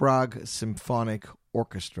the Prague Symphonic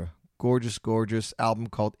Orchestra. Gorgeous, gorgeous album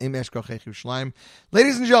called Im Eshkochech Yerushalayim.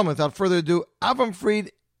 Ladies and gentlemen, without further ado, Avram Fried,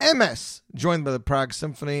 MS, joined by the Prague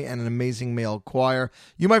Symphony and an amazing male choir.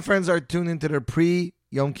 You, my friends, are tuned into the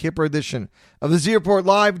pre-Yom Kippur edition of the Z Report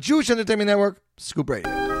Live, Jewish Entertainment Network, Scoop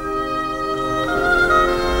Radio.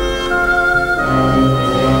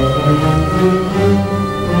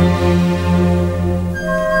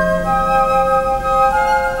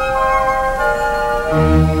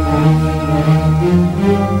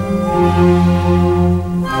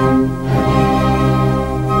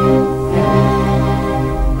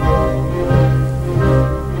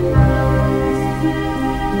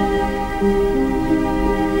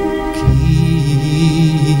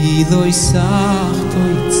 Loi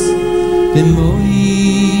sachtoitz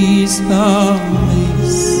bemois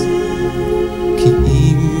hamis ki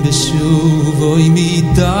im beshuvoi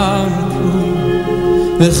midarku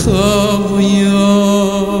bechoyo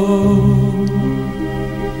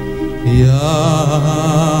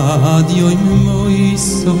yad yoim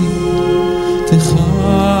moisoi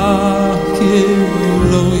techakeloi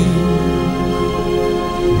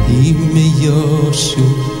im yoshu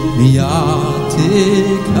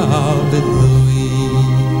miatik abeloi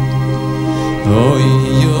oy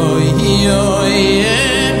oy oy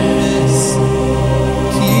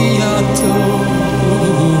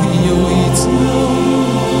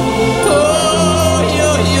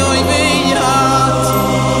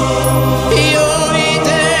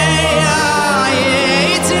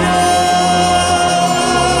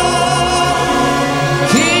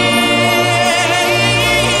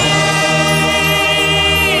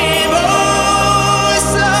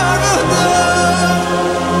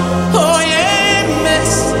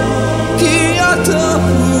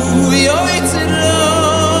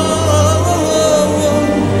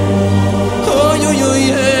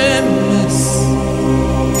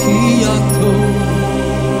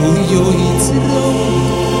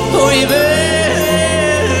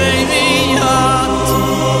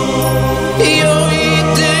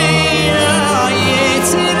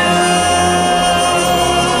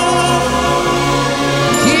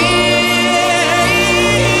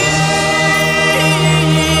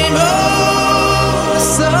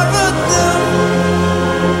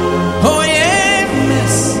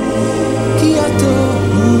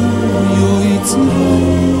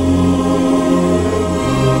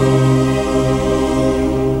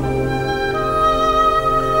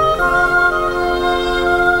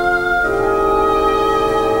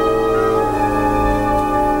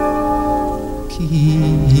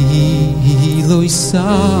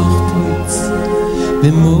sachtoitz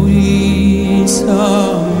bemois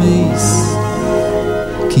hameis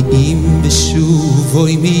ki im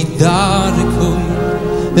beshuvoy midarkoy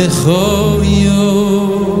bechoyo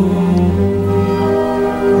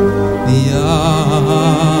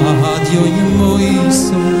yad yoy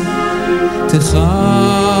moiso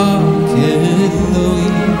techakeloi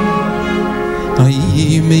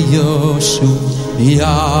ayim yoshu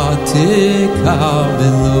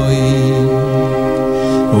yatekabeloi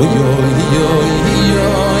oy oy oy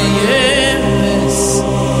oy yes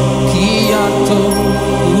ki ato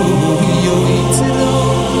oy tzlo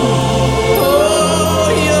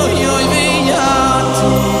oy oy oy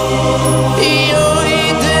yato oy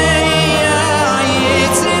de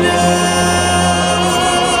yatzlo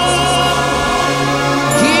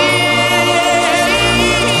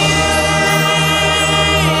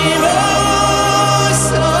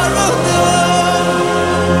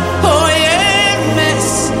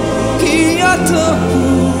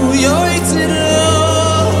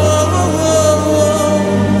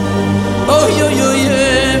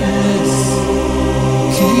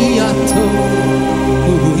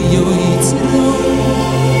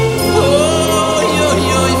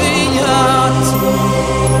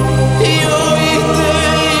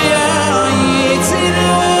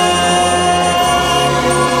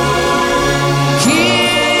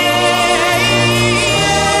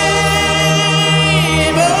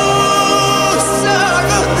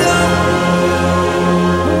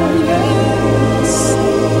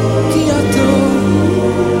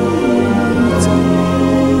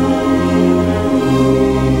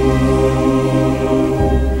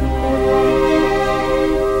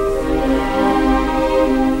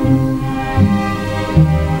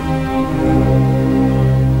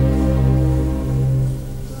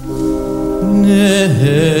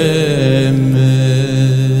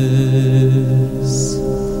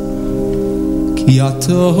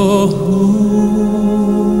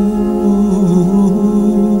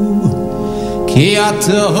Ki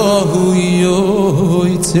atohu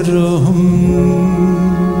yoitzerom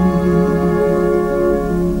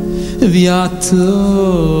Viato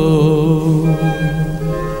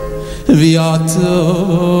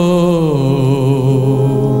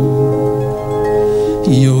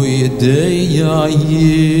yoideya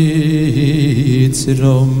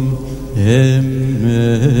yitzrom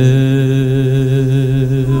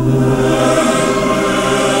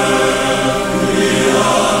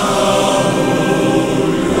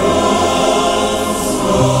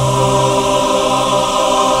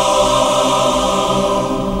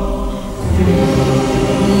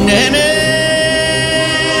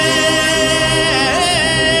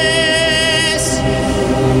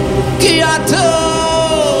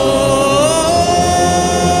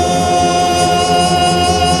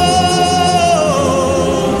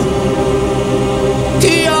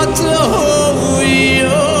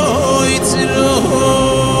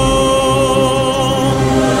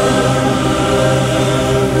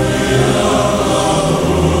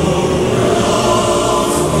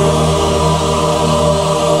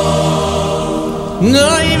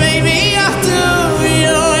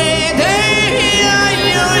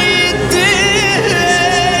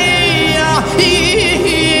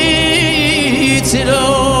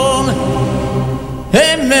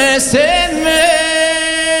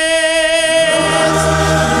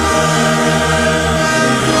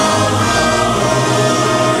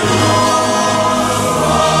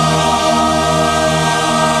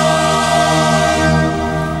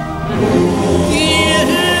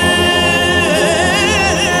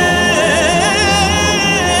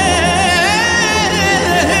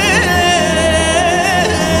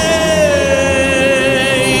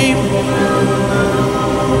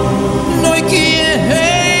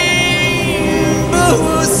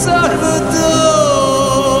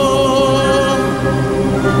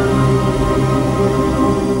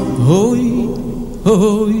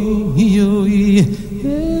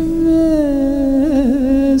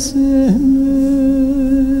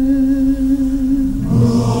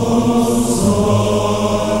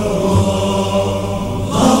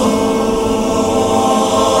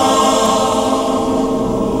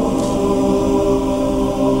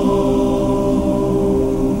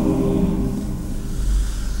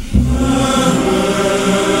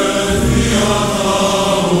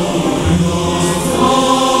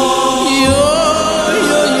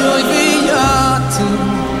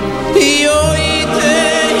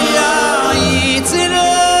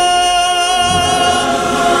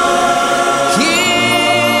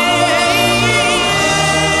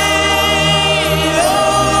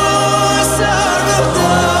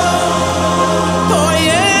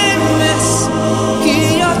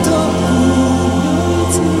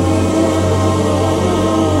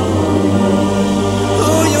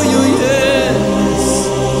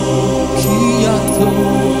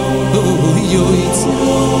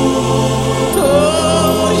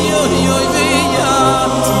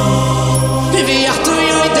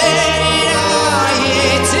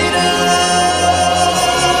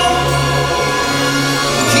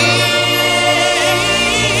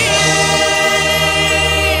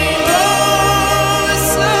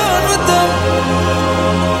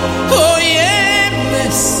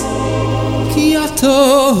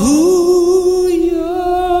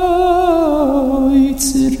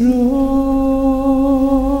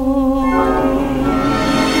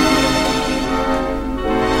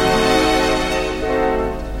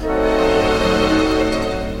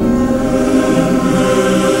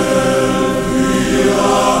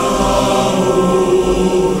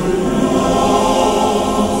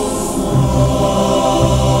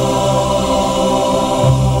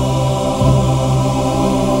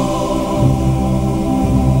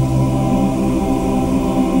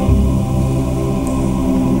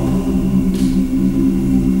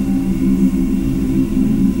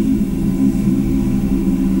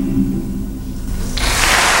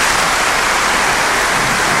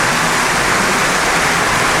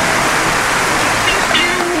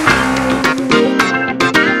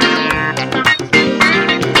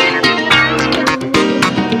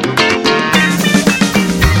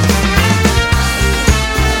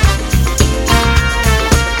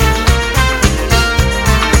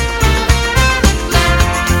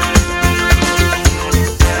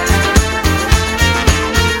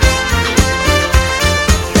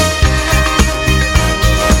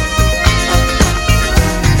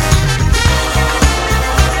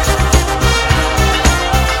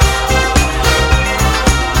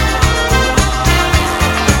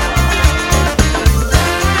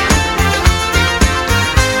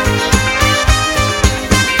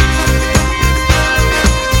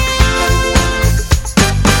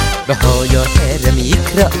והו יותר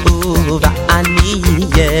יקראו ואני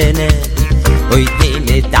ייהנה אוי הם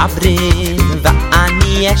מדברים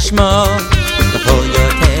ואני אשמע והו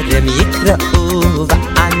יותר יקראו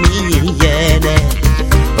ואני ייהנה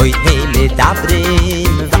אוי הם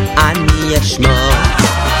מדברים ואני אשמע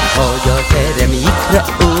והו יותר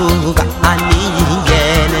יקראו ואני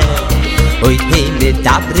ייהנה אוי הם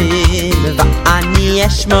מדברים ואני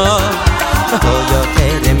אשמע והו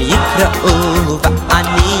יותר יקראו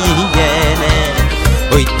ואני ייהנה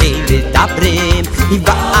אוי הם מדברים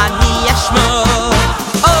ואני אשמע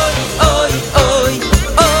אוי אוי אוי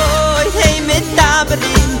אוי הם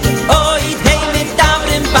מדברים אוי הם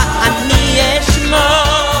מדברים ואני אשמע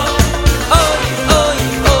אוי אוי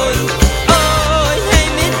אוי אוי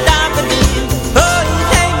הם מדברים אוי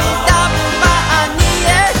הם מדברים ואני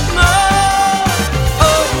אשמע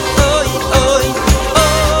אוי אוי אוי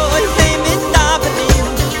אוי הם מדברים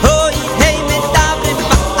אוי הם מדברים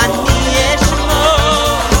ואני אשמע אוי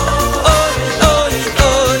אוי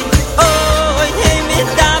אוי אוי הם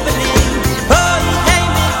מדברים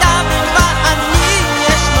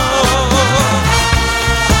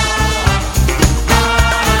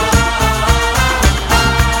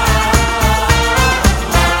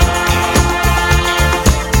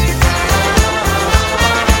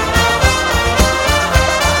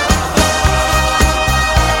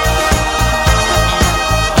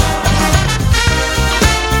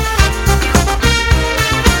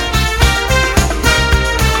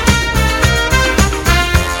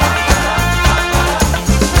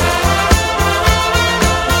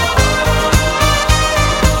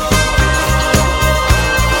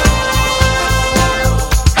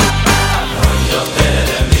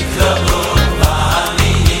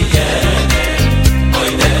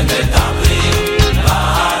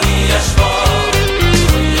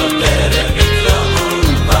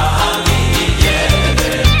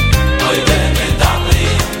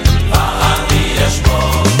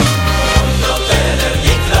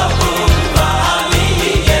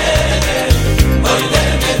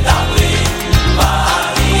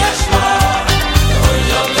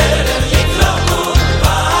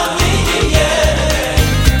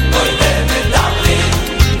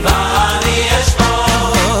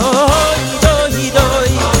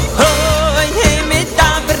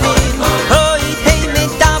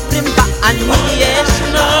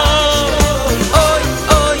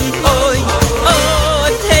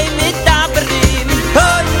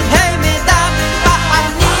הם מדברים ואני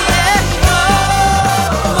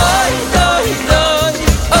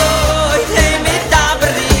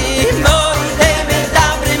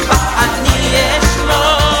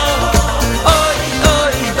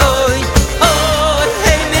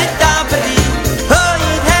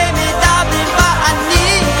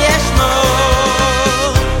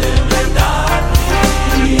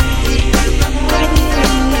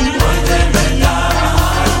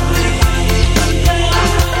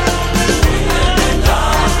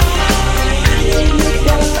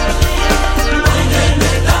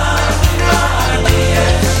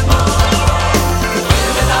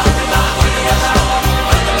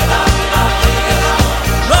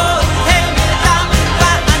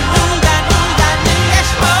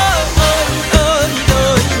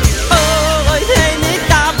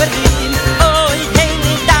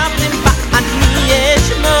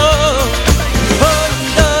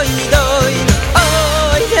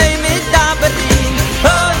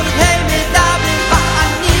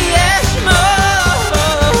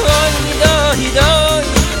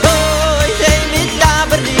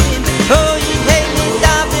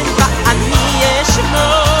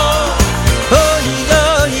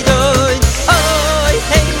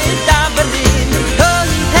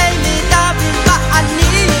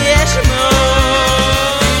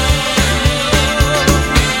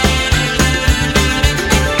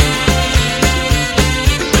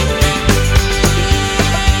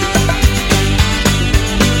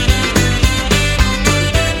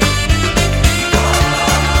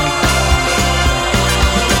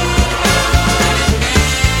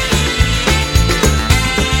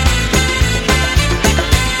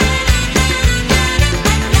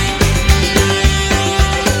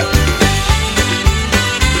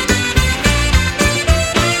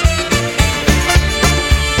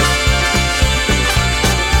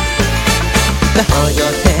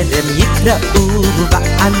יקראו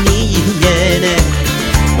ואני ייהנה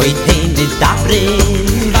אוי הם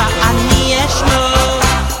מדברים ואני אשמע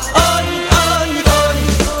אוי אוי אוי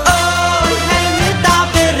אוי הם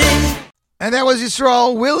מדברים. And that was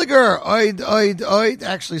Yisrael Williger. Oid, oid, oid.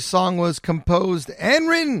 Actually, the song was composed and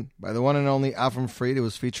written by the one and only Avram Fried. It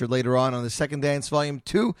was featured later on the Second Dance Volume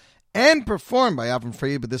 2 and performed by Avram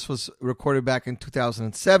Fried, but this was recorded back in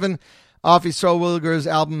 2007 off Yisrael Wilger's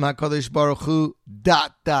album HaKadosh Baruch Hu ...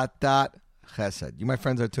 Chesed. You, my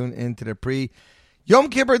friends, are tuned into the pre-Yom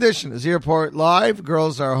Kippur edition of Z Report Live.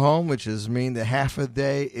 Girls are home, which is mean the half a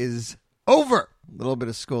day is over. A little bit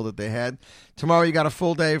of school that they had. Tomorrow you got a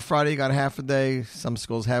full day. Friday you got a half a day. Some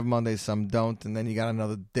schools have Monday, some don't. And then you got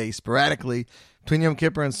another day sporadically between Yom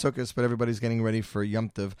Kippur and Sukkot, but everybody's getting ready for Yom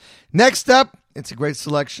Tov. Next up, it's a great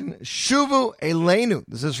selection. Shuvu Eleinu.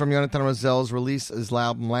 This is from Yonatan Razel's release of his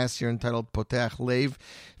album last year entitled Poteach Lev.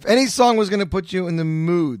 If any song was going to put you in the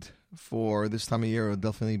mood for this time of year, it would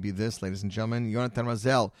definitely be this, ladies and gentlemen. Yonatan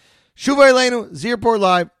Razel. Shuvu Eleinu, Z Report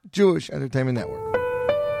Live, Jewish Entertainment Network.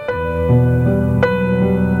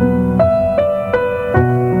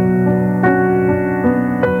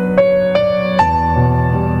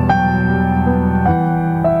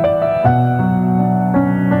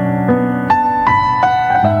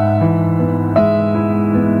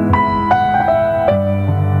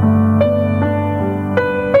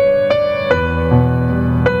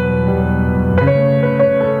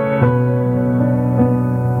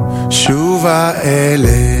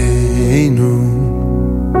 אלינו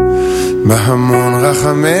בהמון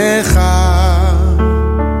רחמך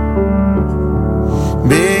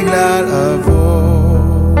בגלל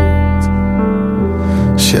אבות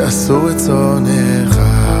שעשו את צונך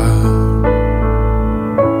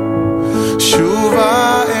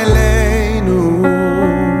שובה אלינו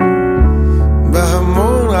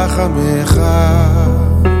בהמון רחמך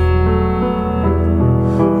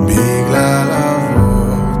בגלל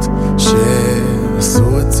אבות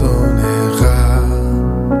שעשו את צונך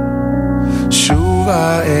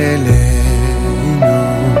שובה אלינו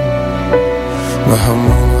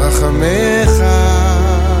בהמון רחמך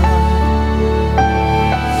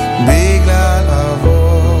בגלל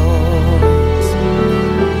אבות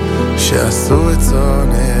שעשו את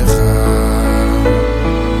צונך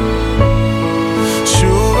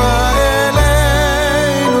שובה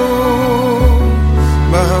אלינו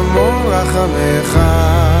בהמון רחמך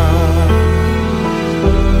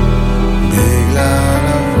בגלל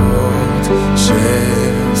אבות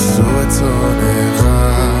שעשו את צונך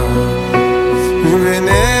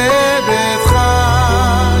ובני ביתך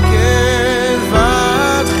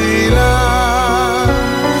כבתחילה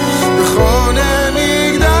בכל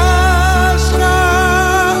מקדשך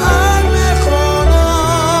על מכונו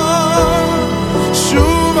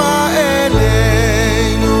שובה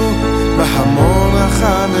אלינו בהמון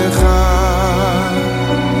רחמך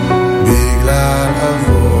בגלל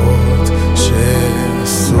אבות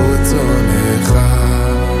שעשו את צונך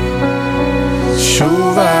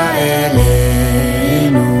שובה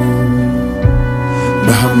אלינו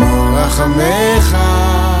בהמון רחמך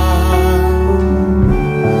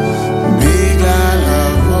בגלל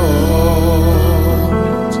אבות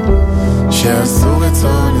שעשו את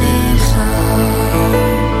צונך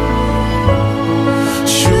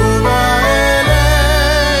שובה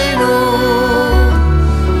אלינו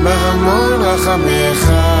בהמון רחמך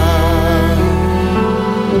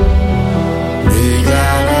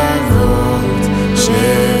בגלל אבות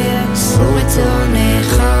שעשו את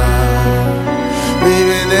צונך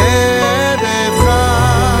מבני ביתך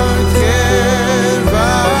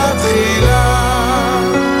כבתחילה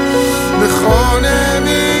בכל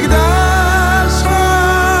מקדשך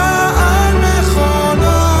על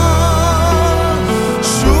מכונו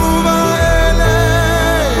שובה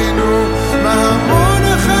אלינו בהמון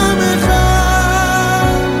רחמך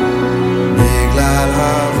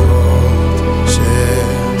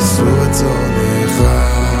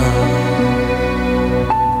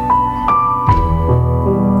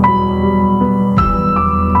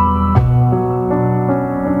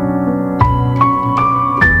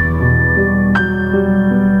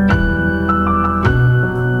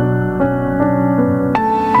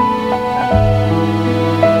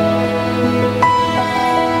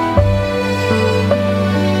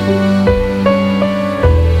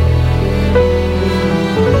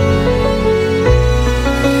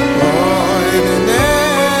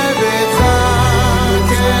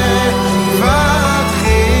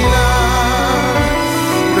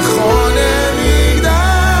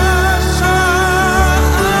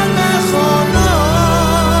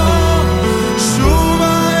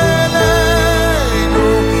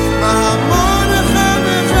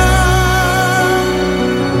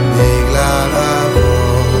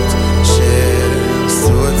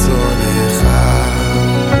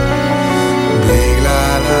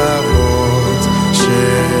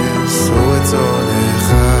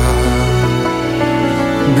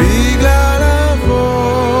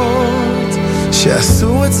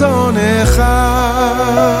רצונך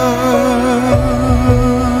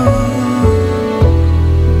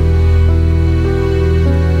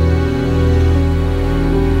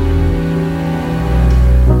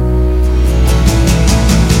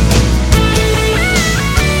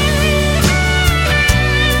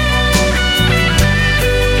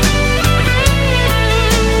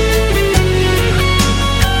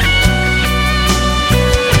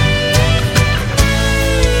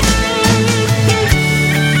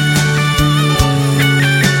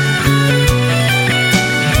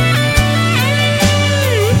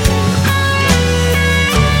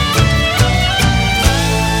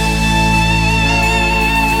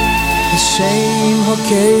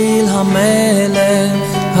Keil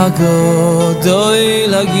HaMelech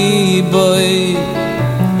HaGodol HaGiboy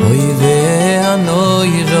Oy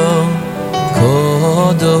ve'anoiro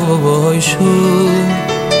Kodoishu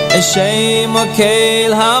Eshem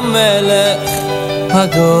Keil HaMelech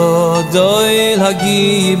HaGodol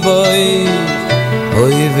HaGiboy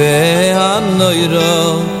Oy ve'anoiro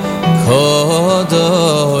Kodoishu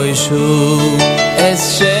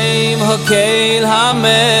Eshem Keil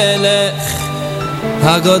HaMelech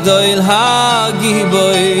Hagodol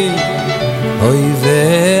Hagiboy Oy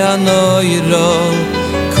ve'anoiro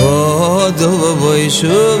Kodovoy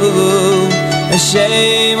shuvu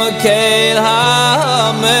Hashem Keil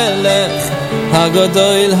HaMelech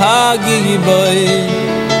Hagodol Hagiboy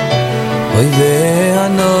Oy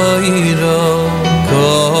ve'anoiro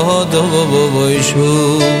Kodovoy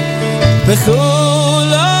shuvu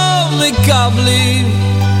Bechulam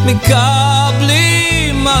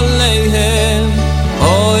mikablim Aleihem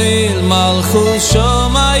Oil Malchus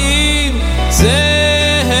Shomayim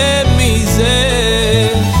Zeh Mizeh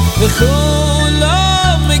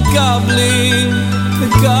V'chulam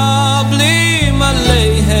Mikablim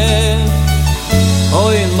Aleihem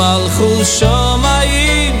Oil Malchus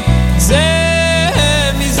Shomayim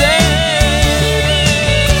Zeh Mizeh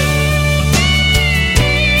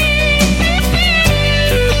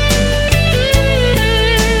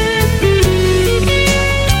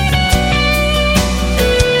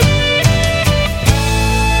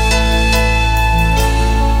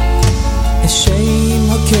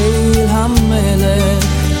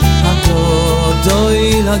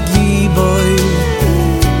Doil HaGiboy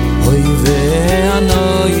Oy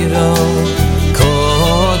ve'anoiro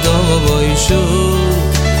Kodovoy shu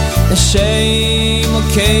Hashem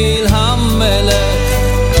Keil HaMelech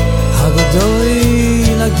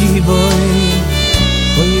HaGodoil HaGiboy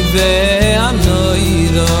Oy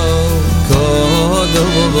ve'anoiro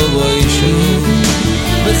Kodovoy shu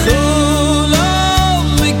V'chulam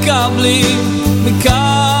mikablim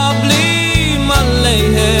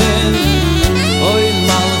Aleihem Oy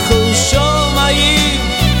Malchus Shomayim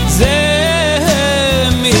Zeh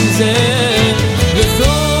Mizeh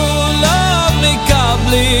V'chulam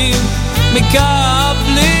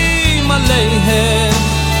mikablim Aleihem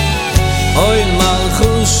Oy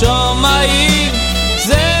Malchus Shomayim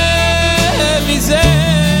Zeh Mizeh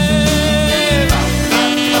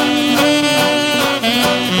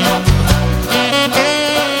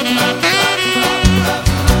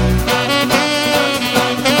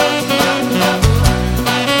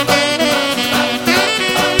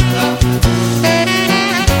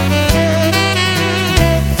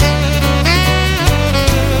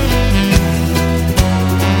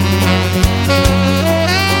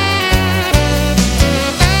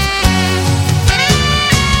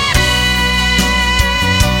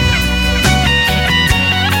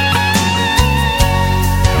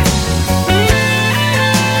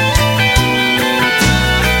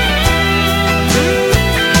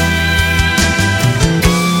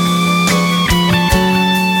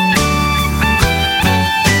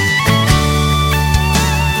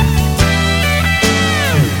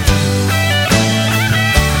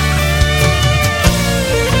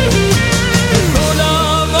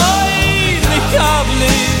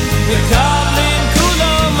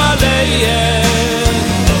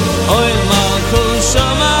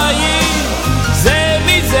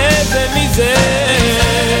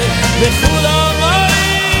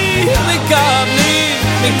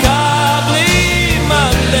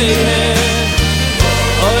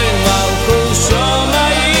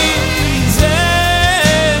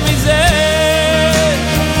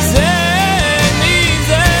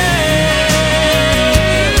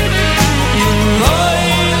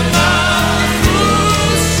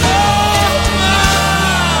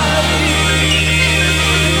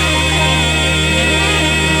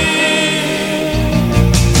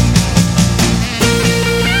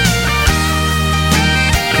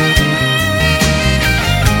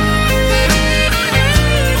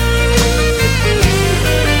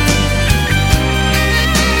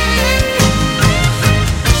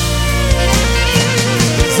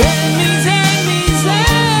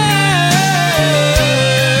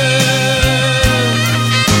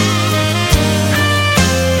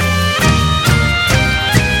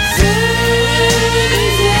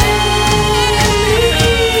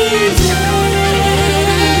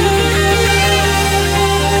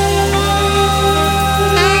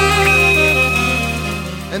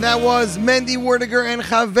was Mendy Werdiger and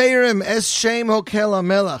Chaverim, Es Shem Hokel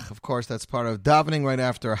HaMelech. Of course, that's part of davening right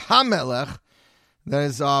after HaMelech. That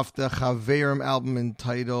is off the Chaverim album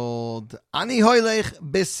entitled Ani Hoylech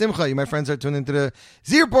Besimcha. You, my friends, are tuned into the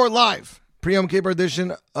Z Report Live, pre-Yom Kippur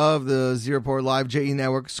edition of the Z Report Live, JE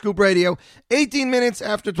Network, Scoop Radio. 18 minutes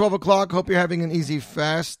after 12 o'clock. Hope you're having an easy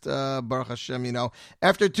fast. Baruch Hashem, you know.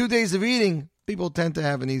 After 2 days of eating, people tend to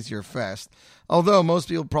have an easier fast. Although most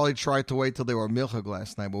people probably tried to wait till they were milchug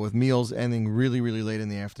last night, but with meals ending really, really late in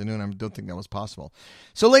the afternoon, I don't think that was possible.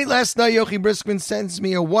 So late last night, Yochi Briskman sends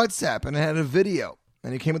me a WhatsApp, and it had a video,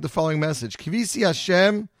 and it came with the following message: Kivisi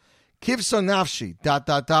Hashem, Kivso Nafshi, ...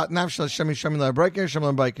 Nafshi Hashem Yishem L'Breker, Hashem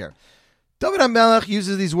L'Breker. David HaMelech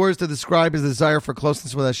uses these words to describe his desire for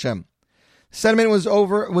closeness with Hashem. The sentiment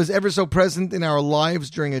was ever so present in our lives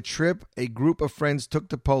during a trip a group of friends took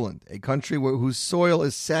to Poland, a country whose soil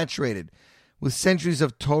is saturated with centuries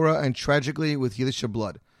of Torah and tragically with Yiddish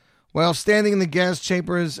blood. While standing in the gas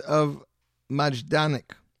chambers of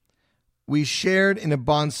Majdanek, we shared in a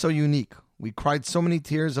bond so unique. We cried so many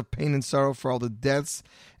tears of pain and sorrow for all the deaths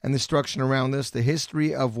and destruction around us. The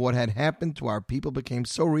history of what had happened to our people became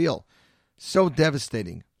so real, so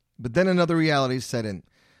devastating. But then another reality set in.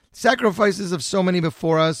 Sacrifices of so many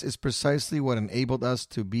before us is precisely what enabled us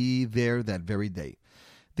to be there that very day.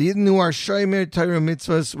 The Yidden who are Shomer Torah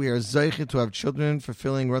Mitzvahs, we are Zeiche to have children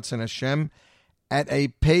fulfilling Ratzon Hashem at a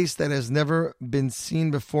pace that has never been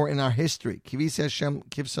seen before in our history. Kivisi Hashem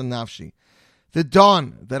Kivson Nafshi. The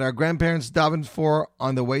dawn that our grandparents davened for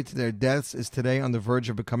on the way to their deaths is today on the verge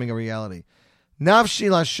of becoming a reality. Nafshi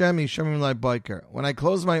Lashem Yishomim Lai Biker. When I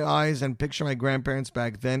close my eyes and picture my grandparents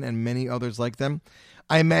back then and many others like them,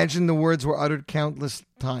 I imagine the words were uttered countless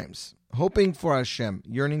times, hoping for Hashem,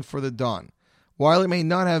 yearning for the dawn. While it may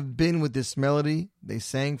not have been with this melody, they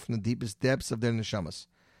sang from the deepest depths of their neshamas.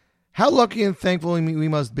 How lucky and thankful we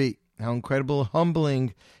must be. How incredible,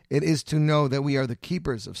 humbling it is to know that we are the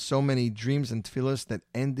keepers of so many dreams and tefillos that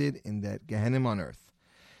ended in that Gehenim on earth.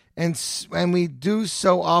 And we do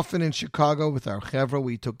so often in Chicago with our chevra.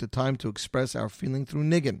 We took the time to express our feeling through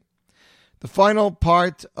Niggin. The final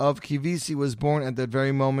part of Kivisi was born at that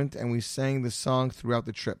very moment, and we sang the song throughout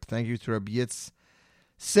the trip. Thank you to Rabbi Yitz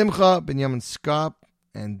Simcha, Binyamin Skop,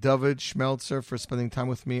 and David Schmelzer for spending time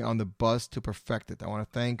with me on the bus to perfect it. I want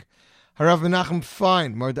to thank Harav Menachem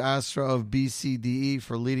Fein, Mord Asra of BCDE,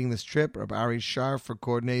 for leading this trip, Rabbi Ari Shar for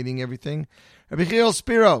coordinating everything, Rabbi Chiel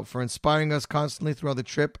Spiro for inspiring us constantly throughout the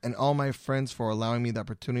trip, and all my friends for allowing me the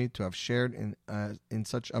opportunity to have shared in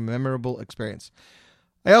such a memorable experience.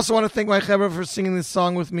 I also want to thank my chevra for singing this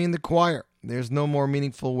song with me in the choir. There's no more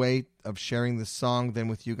meaningful way of sharing this song than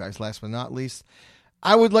with you guys. Last but not least,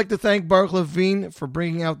 I would like to thank Baruch Levine for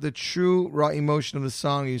bringing out the true raw emotion of the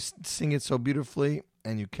song. You sing it so beautifully,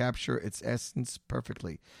 and you capture its essence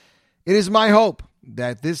perfectly. It is my hope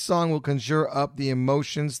that this song will conjure up the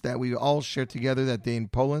emotions that we all share together that day in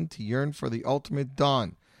Poland to yearn for the ultimate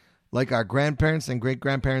dawn, like our grandparents and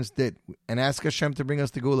great-grandparents did, and ask Hashem to bring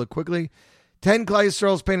us to Geula quickly. 10 Klal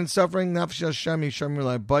Yisrael's pain and suffering, Nafshi Hashem Yishem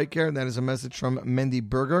L'Lai Biker. That is a message from Mendy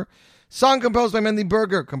Berger. Song composed by Mendy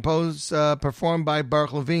Berger, performed by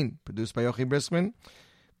Baruch Levine, produced by Yochi Briskman.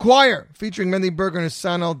 Choir, featuring Mendy Berger and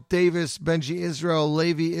Sanal Davis, Benji Israel,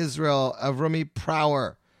 Levi Israel, Avrami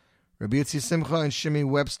Prower, Rabbi Yitzi Simcha and Shimi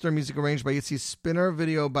Webster. Music arranged by Yitzi Spinner.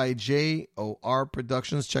 Video by JOR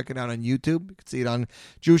Productions. Check it out on YouTube. You can see it on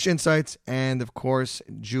Jewish Insights and, of course,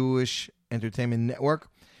 Jewish Entertainment Network.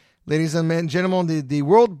 Ladies and gentlemen, the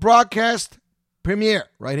world broadcast premiere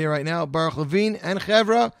right here, right now. Baruch Levine and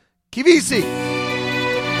Chevra Kivisi.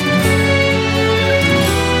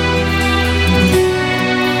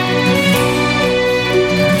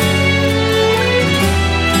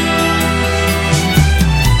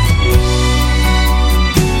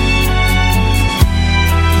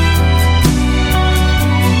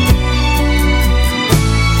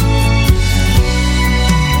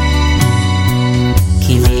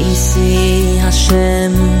 Kivisi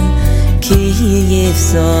Hashem Ki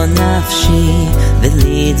yifso nafshi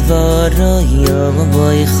V'lidvoro yom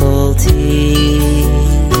boicholti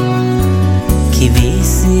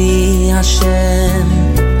Kivisi Hashem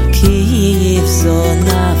Ki yifso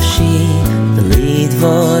nafshi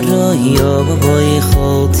V'lidvoro yom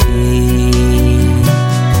boicholti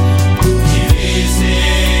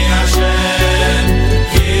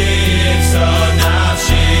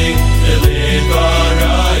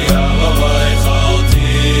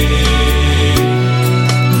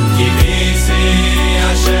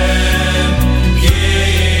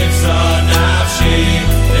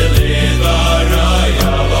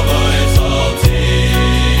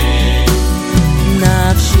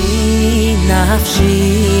Nafshi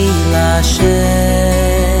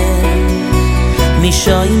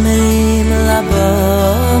משומרים לבויקר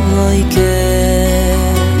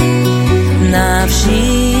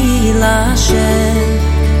נפשי להשם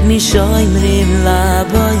משומרים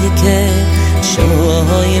לבויקר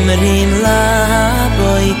שומרים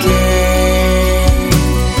לבויקר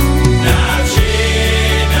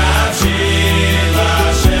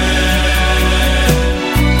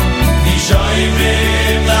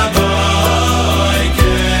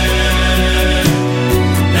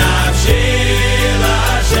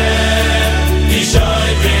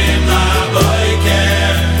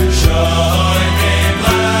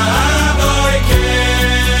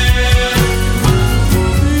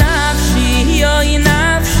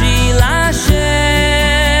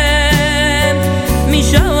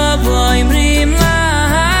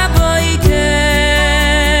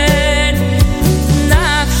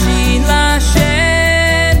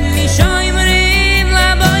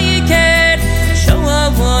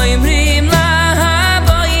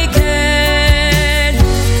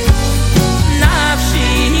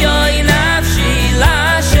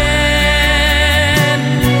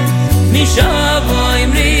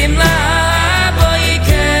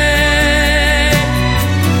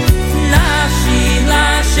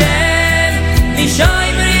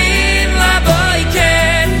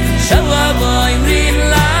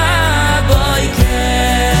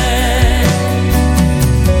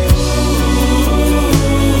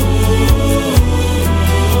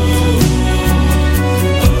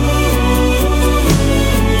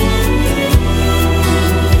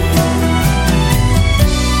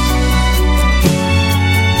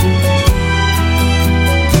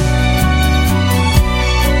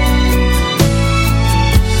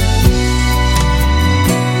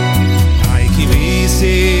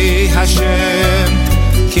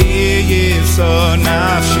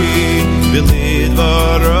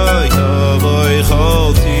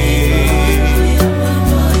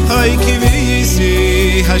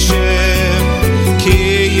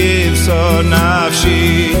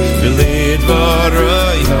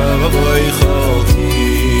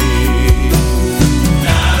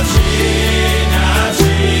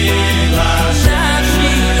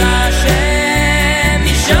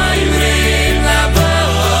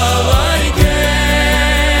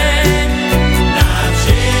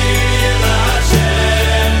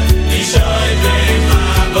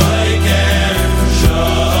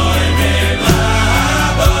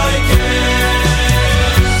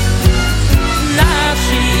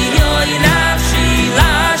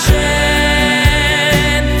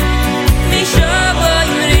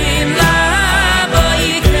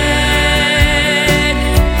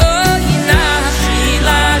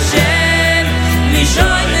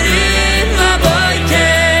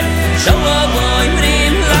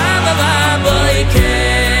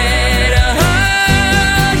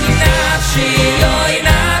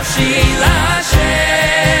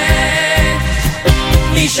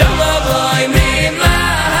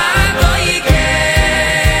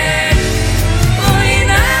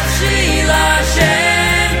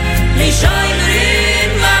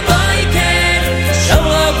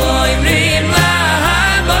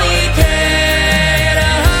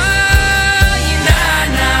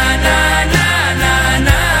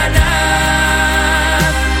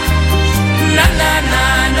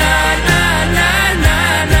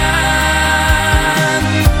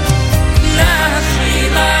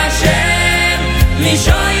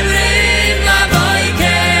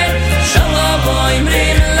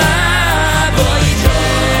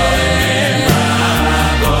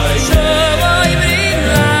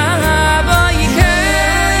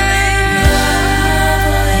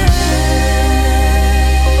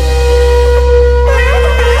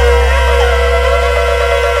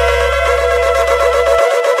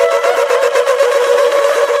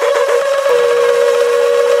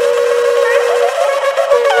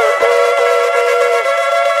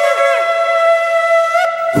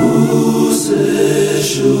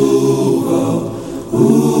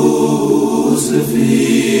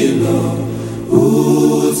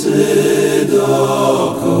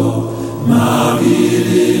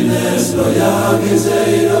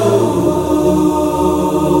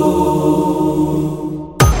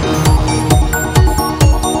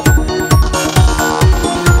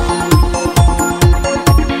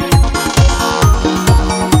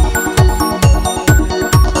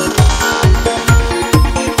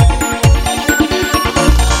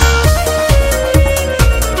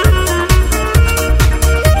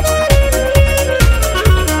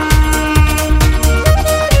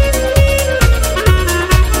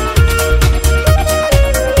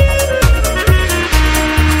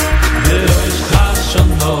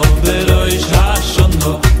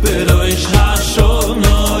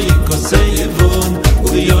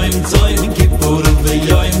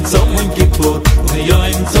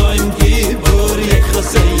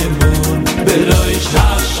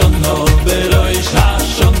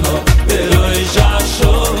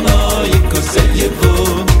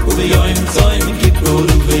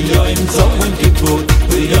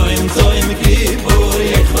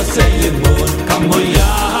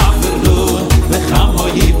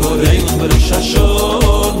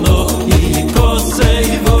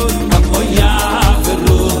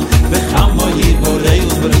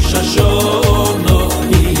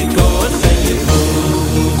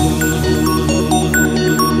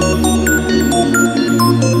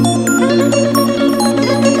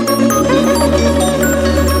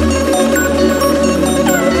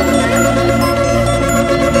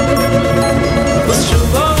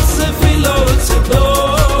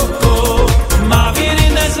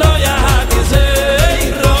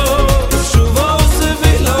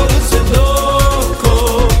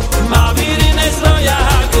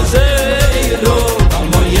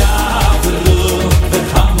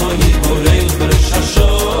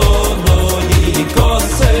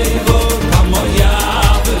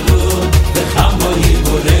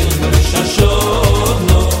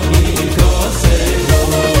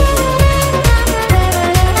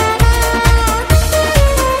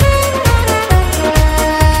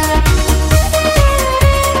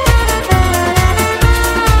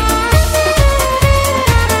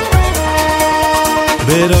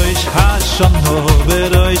beroish hashono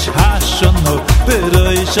beroish hashono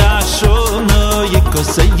beroish hashono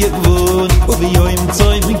yekosay yevon ubiyoim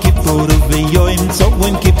tzoyim kippur ubiyoim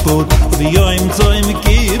tzoyim kippur ubiyoim tzoyim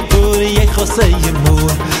kippur yekosay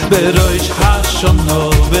yevon beroish hashono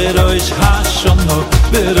beroish hashono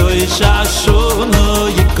beroish hashono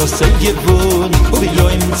yekosay yevon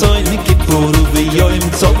ubiyoim tzoyim kippur ubiyoim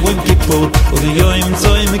tzoyim kippur ubiyoim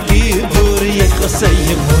tzoyim kippur yekosay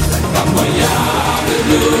yevon kamoya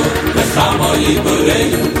וחמוי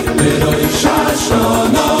בורנו ברוי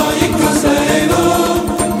ששונו יקוסנו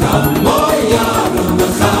כמוי יבנו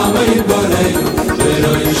וחמוי בורנו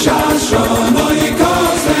ברוי ששונו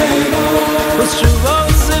יקוסנו ושובו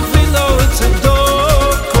ספילו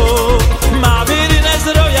צדוקו מעבירים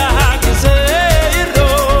עזרו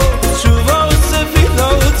יחגזרו ושובו ספילו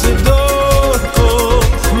צדוקו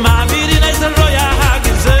מעבירים עזרו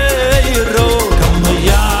יחגזרו כמוי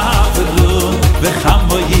יבנו וחמוי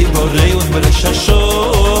Boreun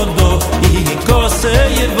Bereshashono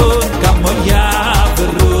Yikoseyevon Kamo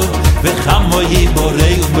Yaverun Vechamoyi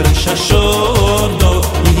Boreun Bereshashono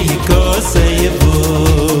Yikoseyevon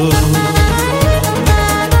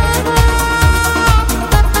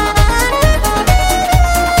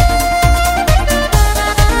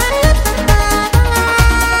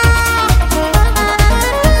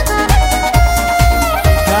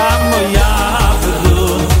Kamo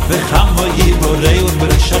Yaverun Vechamoyi Boreun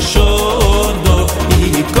Bereshashono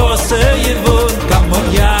Yikoseyevon Kamo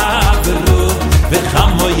Yaverun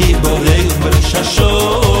Vechamoyi Boreun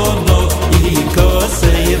Bereshashono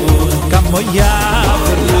Yikoseyevon Kamo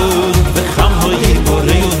Yaverun Vechamoyi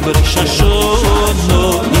Boreun Bereshashono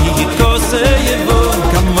Yikoseyevon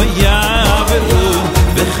Kamo Yaverun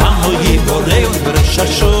Vechamoyi Boreun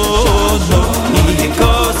Bereshashono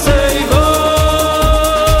Yikoseyevon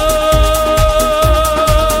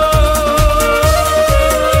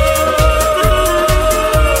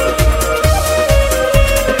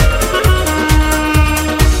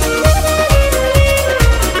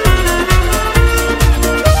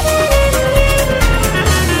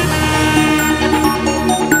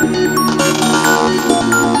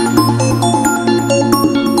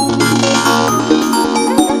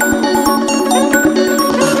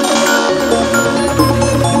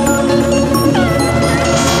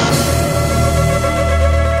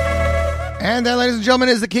Gentlemen,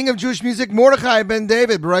 is the king of Jewish music, Mordechai Ben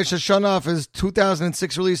David, Rosh Hashanah, of his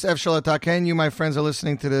 2006 release, Efshel Ataken. You, my friends, are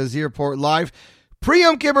listening to the Zierport Live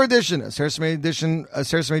Pre-Yom Kippur edition, a Sarasmei edition, a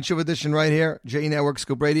Sarasmei Tshuva edition right here, JE Network,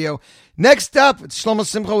 Scoop Radio. Next up, it's Shlomo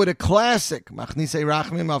Simcha with a classic, Machnise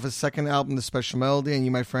Rachmim, off his second album, The Special Melody, and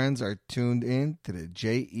you, my friends, are tuned in to the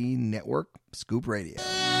JE Network, Scoop Radio.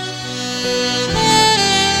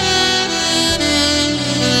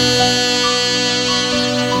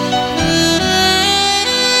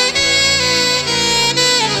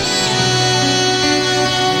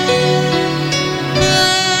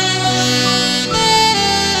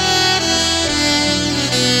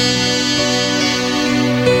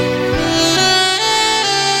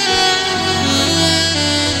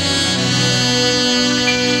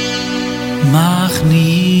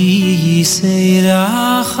 Machnise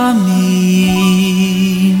rachamim,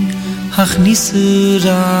 achnisu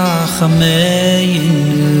rachameinu,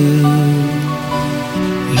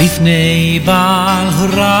 lifnei bal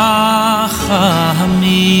rachamim,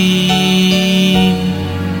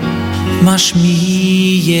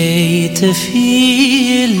 mashmiye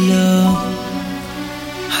tefilo,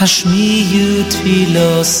 hashmiyu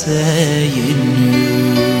tfiloseinu.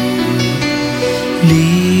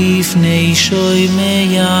 Lifnei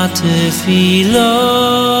shoymei atefilo,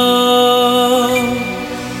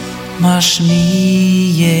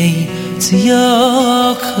 mashmiyei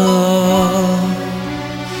tziyoko,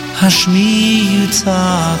 hashmiyu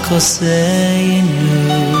tzakoseinu.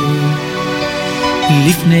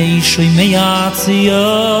 Lifnei shoymei atziyoko,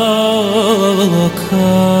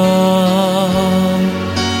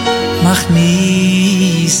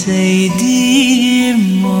 machnisei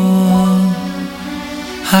dimo,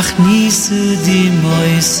 achnisu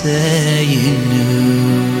dimoiseinu.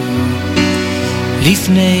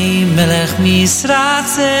 Lifnei melech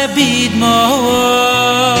misratze bidmois,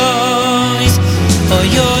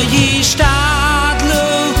 oyo yishtadlu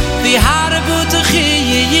viharbu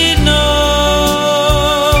techiyino,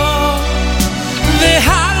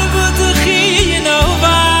 viharbu techiyino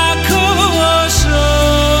vakosho.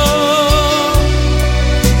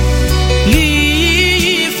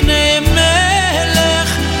 Lifnei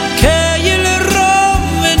melech keil rom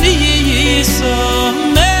v'niyiso,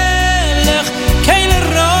 melech keil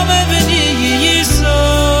rom v'niyiso.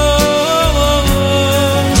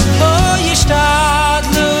 Oh, yishtad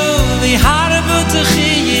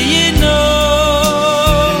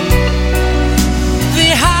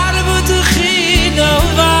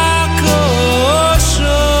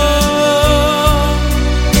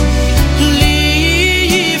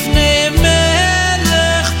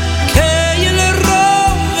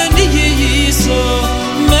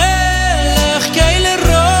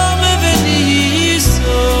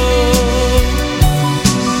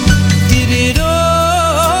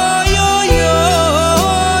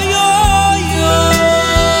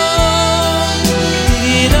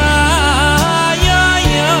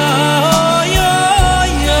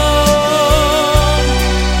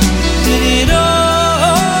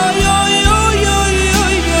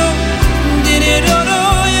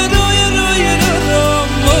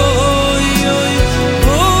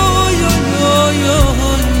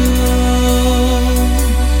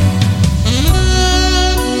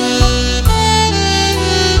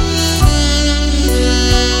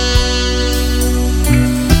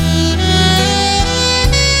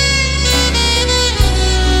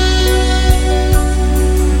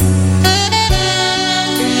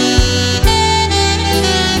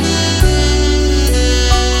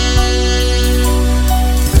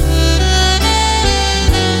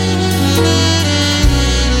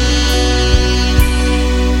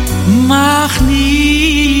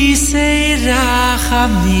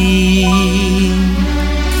rachamim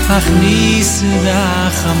achnisu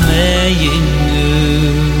rachameinu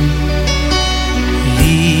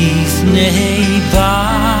lifnei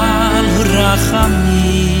bal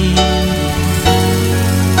rachamim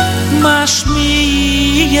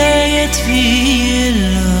mashmiye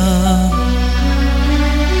tefila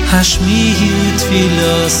hashmiye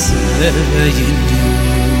tefila seyinu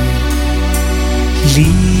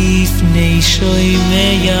lifnei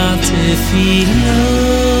shoymei tefila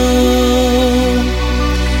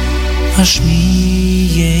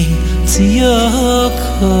hashmiye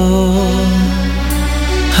tziyoko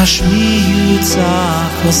hashmiye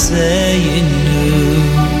tzakoseyinu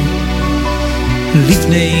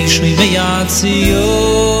lifnei shoymei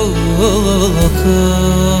tziyoko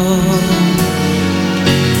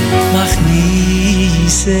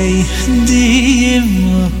machnisei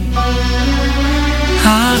dimo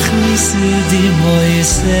achnisu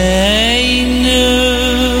dimoiseinu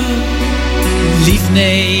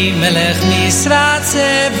lifnei melech misrat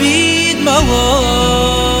zebid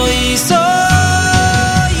moiso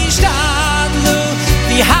yishtadlu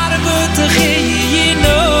viharbu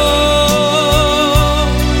techiyinu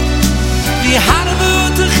viharbu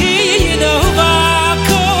techiyinu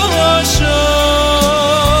vakosho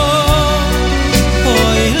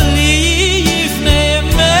oy lifnei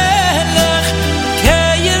melech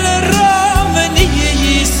keil rom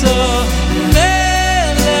v'niyiso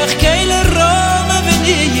melech keil rom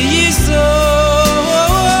v'niyiso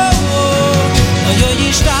oy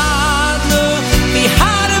yishtadlu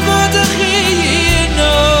viharbu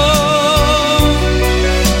techiyinu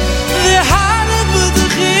viharbu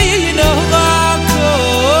techiyinu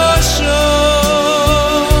vakosho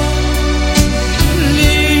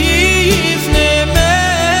lifnei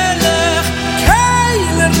melech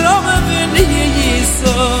keil rom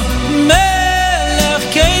v'niyiso melech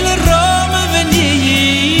keil rom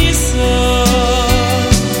v'niyiso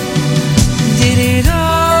dirira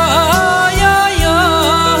ya ya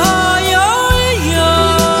ya ya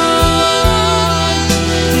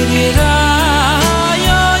dirira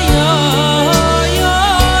ya ya ya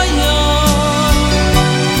ya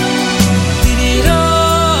dirira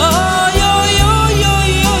ya ya ya ya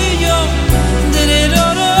ya dirira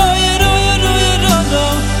ya ya ya ya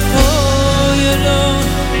oh ya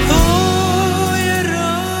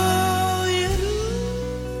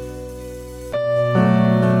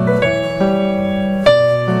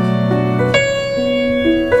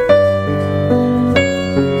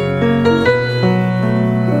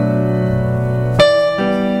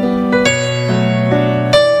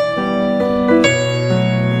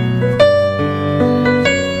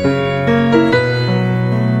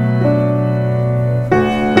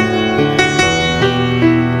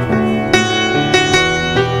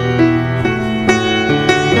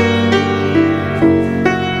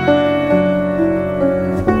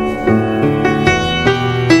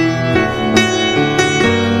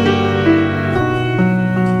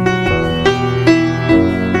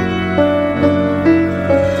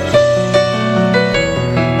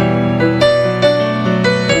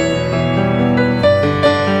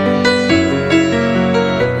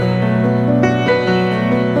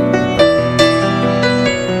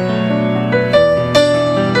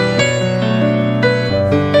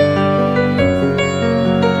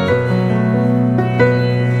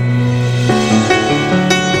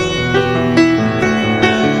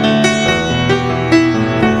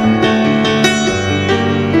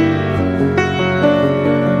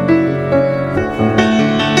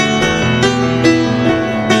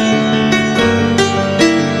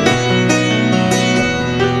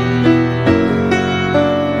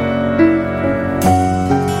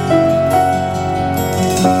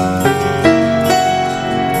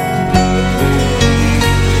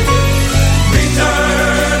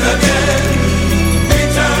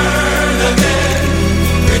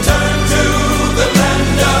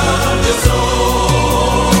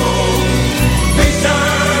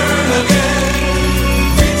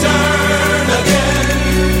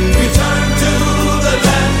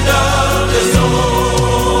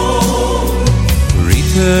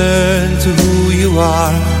Return to who you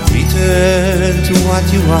are, return to what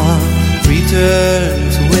you are,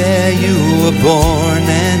 return to where you were born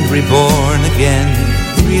and reborn again.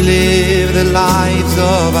 Relive the lives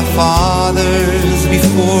of our fathers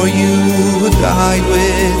before you, who died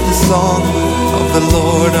with the song of the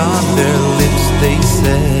Lord on their lips. They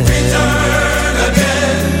said, Return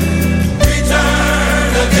again,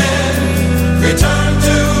 return again, return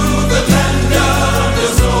to the land of the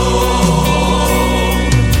soul.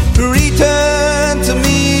 return to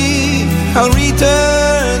me, I'll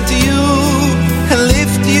return to you and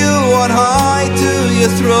lift you on high to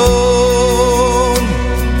throne.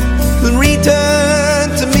 Return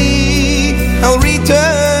to me, I'll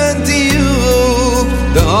return to you.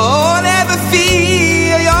 Don't ever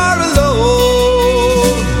fear you're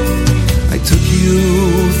alone. I took you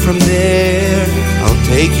from there, I'll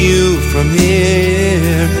take you from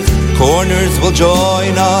here. Corners will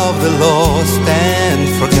join of the lost and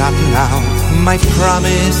forgotten now. My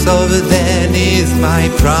promise of then is my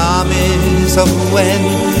promise of when,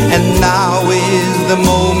 and now is the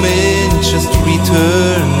moment, just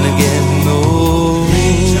return again. Oh,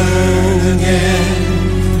 return again,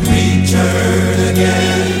 return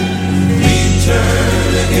again,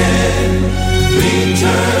 return again,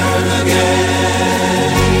 return again.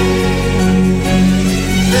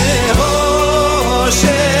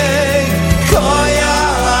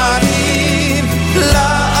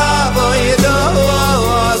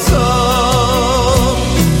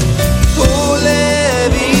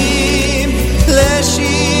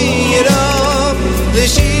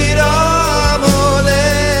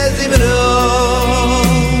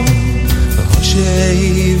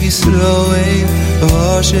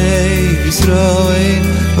 V'hoshev Yisroel,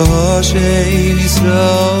 V'hoshev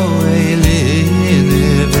Yisroel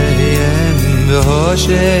Neveim.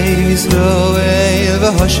 V'hoshev Yisroel,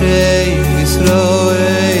 V'hoshev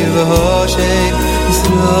Yisroel, V'hoshev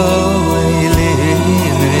Yisroel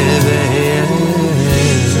Neveim.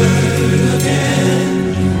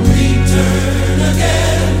 Return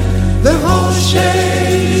again,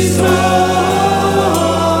 V'hoshev Yisroel.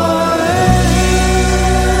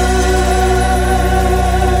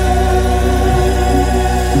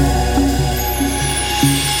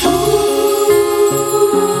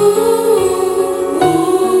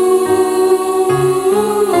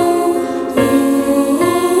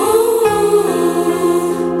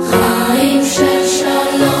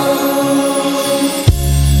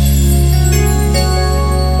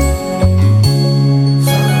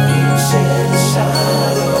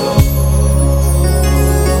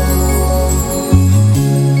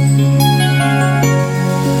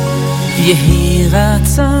 יהי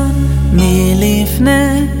רצון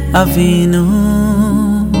מלפני אבינו,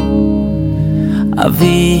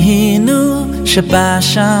 אבינו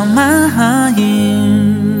שבשמיים,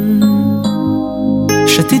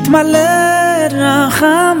 שתתמלא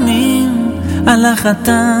רחמים על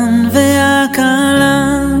החתן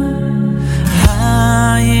והכלה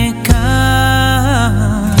היקרים.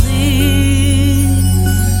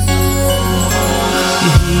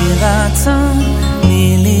 יהי רצון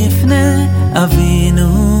מלפני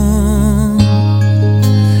אבינו,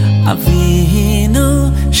 אבינו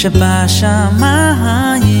שבשמיים,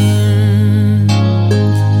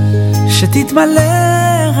 שתתמלא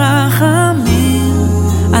רחמים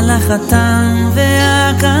על החתן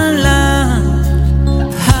והכלה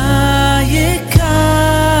היקרים.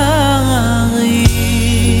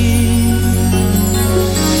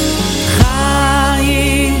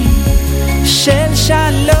 חיים של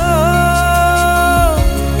שלום,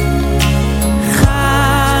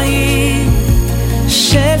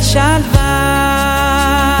 שלווה,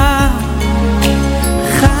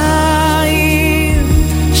 חיים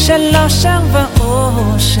של אושר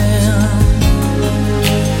ואושר,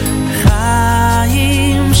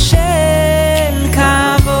 חיים של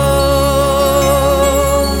כבוד.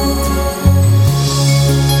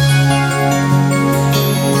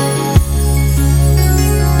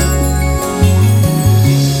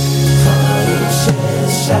 חיים של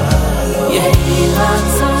שלום, יהי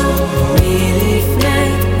רצון מלפני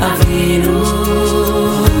אבינו,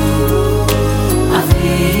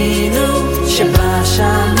 אבינו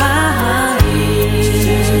שבשמיים,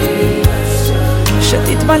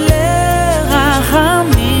 שתתמלא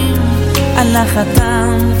רחמים על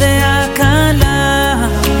החתן והכלה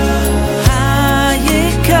היקרים.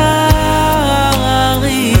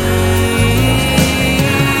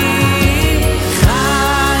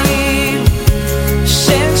 חיים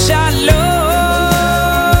של שלום,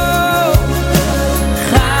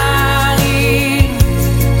 חיים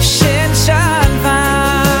של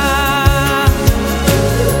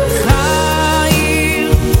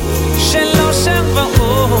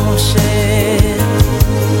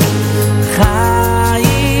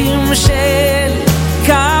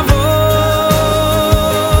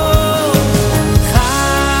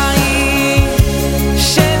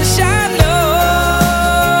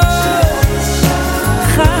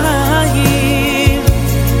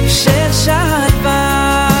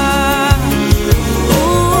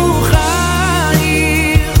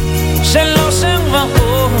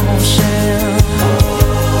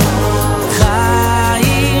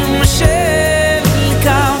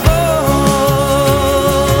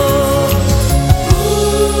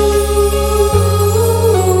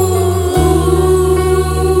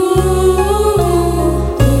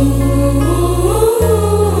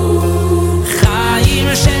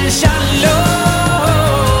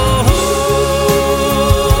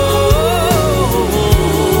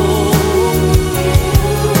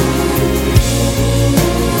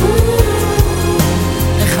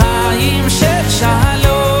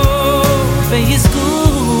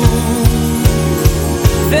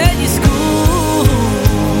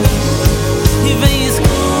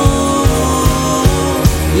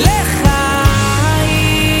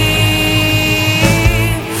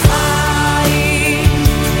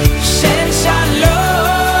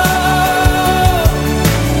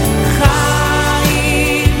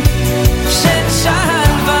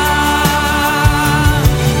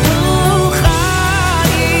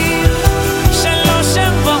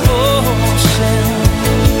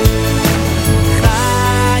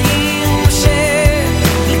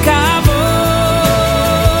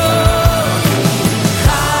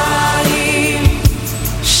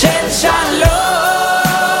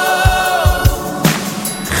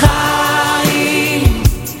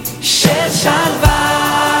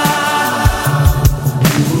שלווה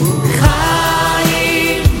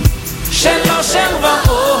חיים של אושר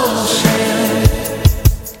ואושר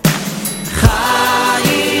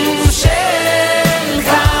חיים של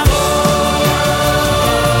כבוד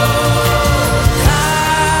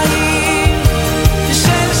חיים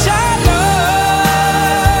של שלום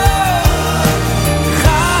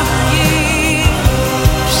חיים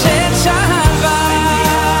של שלווה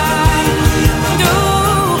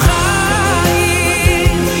נו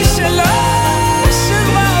חיים של אושר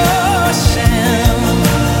ואושר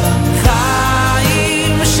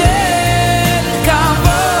חיים של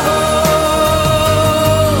כבוד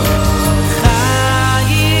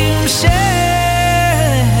חיים של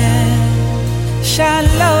שלום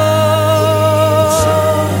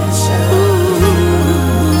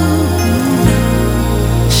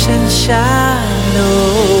של שלום.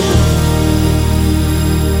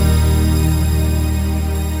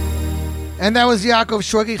 And that was Yaakov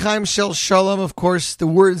Shweki Chaim Shel Shalom. Of course, the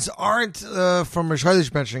words aren't from Rosh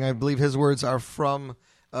Chodesh mentioning. I believe his words are from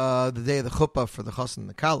the day of the chuppah for the chassan and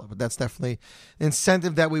the kala. But that's definitely an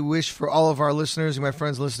incentive that we wish for all of our listeners and my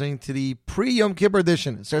friends listening to the pre-Yom Kippur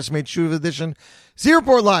edition, Sarasmate Shuv edition,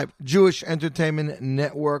 Zerport Live, Jewish Entertainment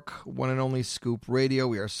Network, one and only Scoop Radio.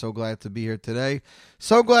 We are so glad to be here today.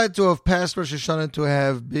 So glad to have passed Rosh Hashanah, to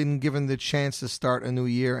have been given the chance to start a new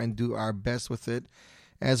year and do our best with it.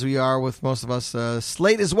 As we are with most of us,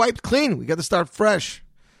 slate is wiped clean. We got to start fresh.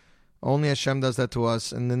 Only Hashem does that to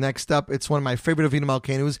us. And the next up, it's one of my favorite Avinu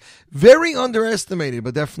Malkeinu. Very underestimated,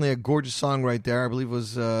 but definitely a gorgeous song right there. I believe it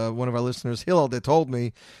was one of our listeners, Hillel, that told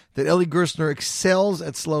me that Eli Gerstner excels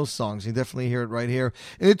at slow songs. You definitely hear it right here.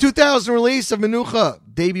 In the 2000 release of Menucha,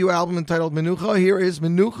 debut album entitled Menucha, here is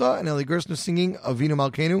Menucha and Eli Gerstner singing Avinu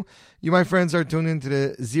Malkeinu. You, my friends, are tuned into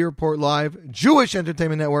the Zerport Live, Jewish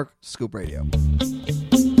Entertainment Network, Scoop Radio.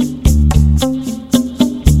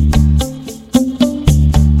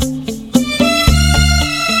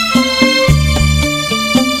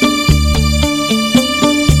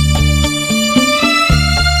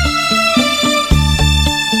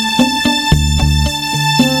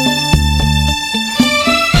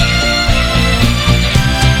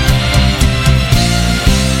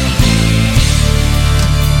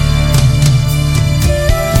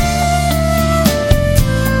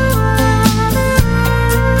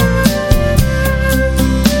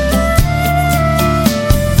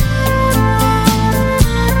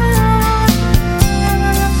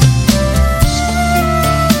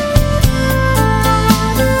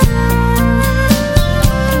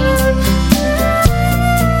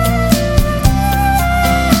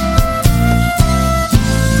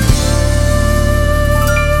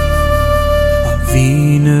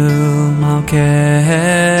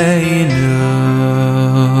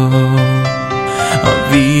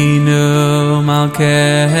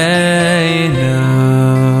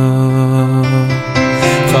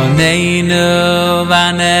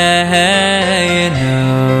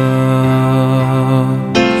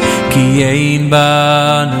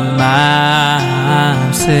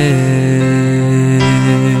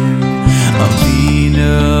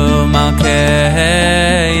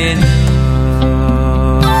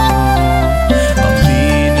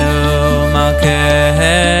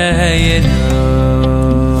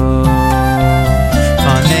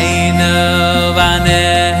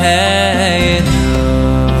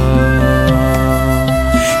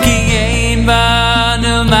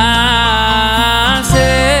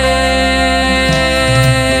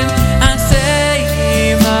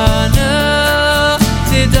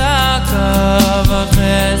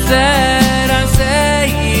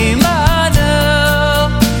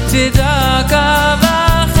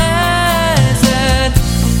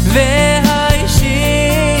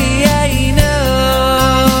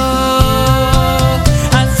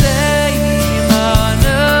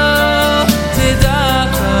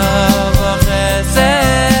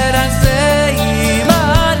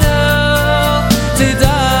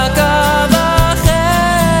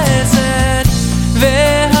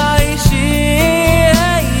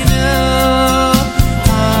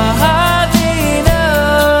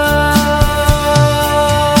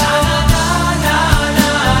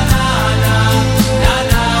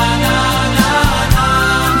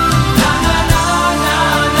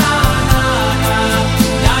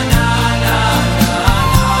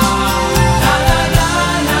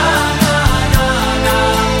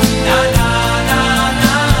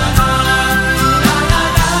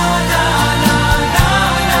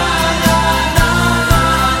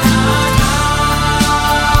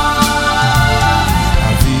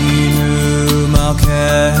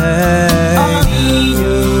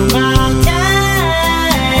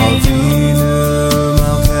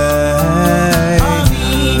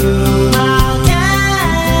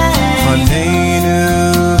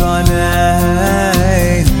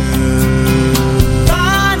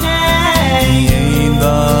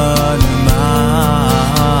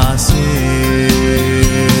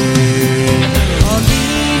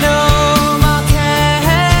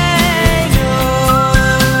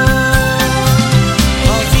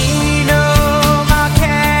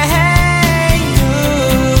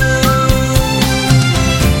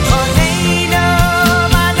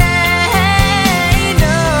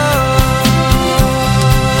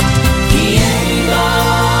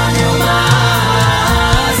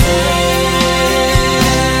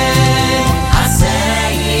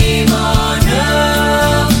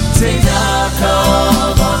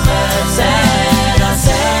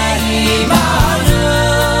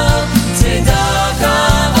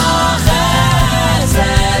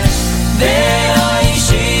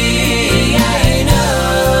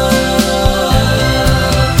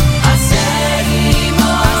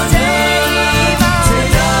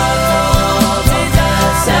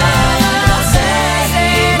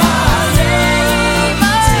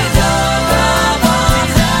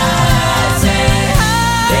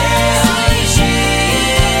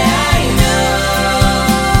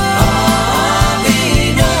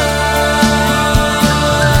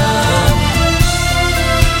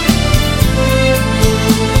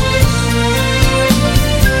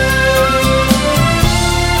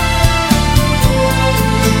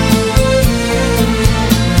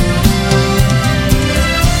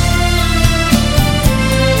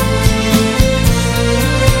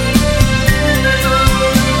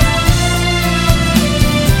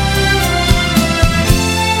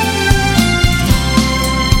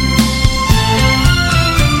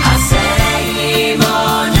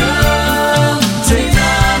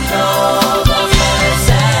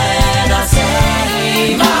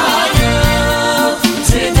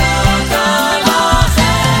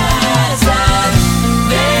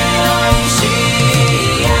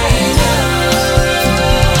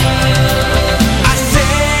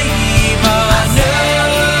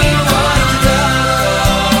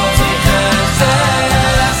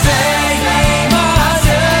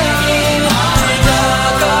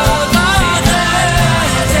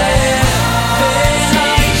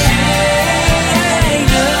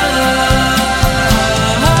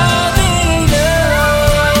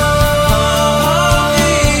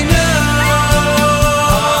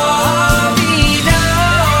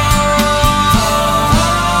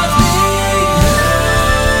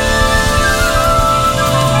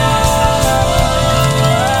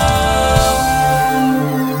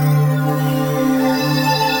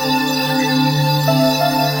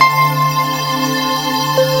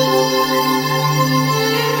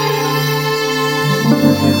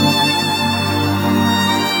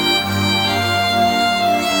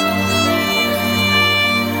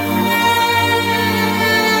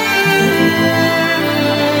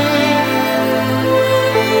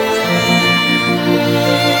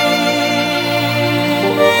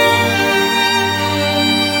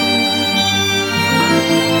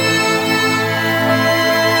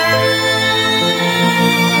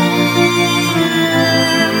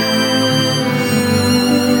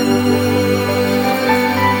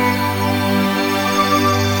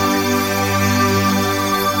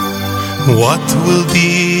 What will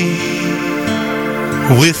be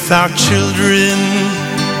with our children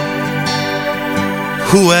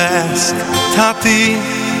who ask, Tati,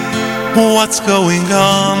 what's going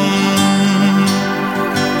on?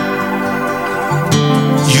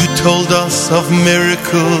 You told us of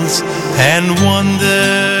miracles and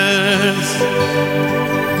wonders,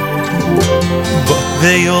 but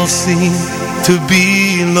they all seem to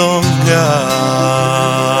be long gone.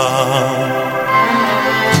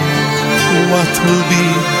 What will be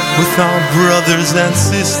with our brothers and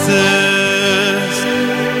sisters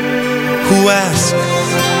who ask,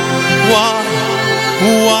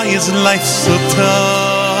 why is life so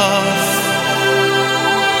tough?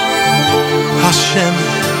 Hashem,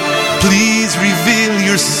 please reveal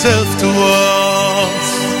yourself to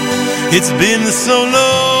us. It's been so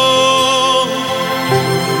long,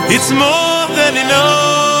 it's more than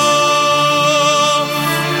enough.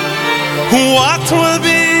 What will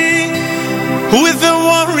be with the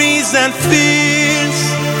worries and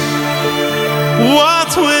fears?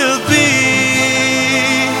 What will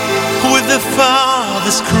be with the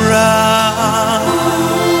father's cry?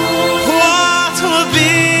 What will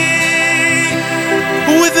be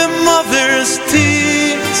with the mother's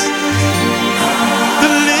tears? The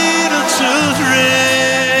little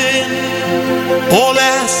children all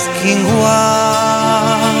asking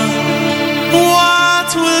why.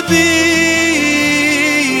 What will be?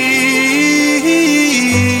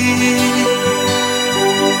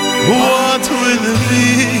 What will be?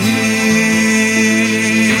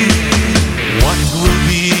 What will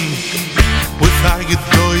be with our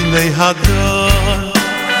Gedoylei Hador?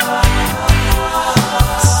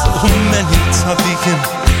 So many tzaddikim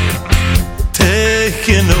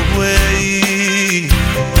taken away.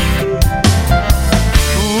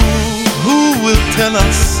 Who will tell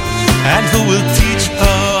us and who will teach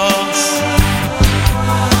us?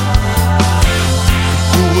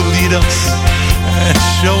 Who will lead us and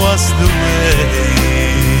show us the way?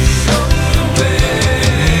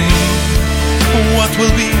 What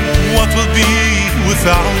will be with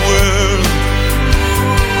our world?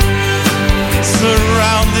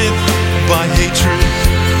 Surrounded by hatred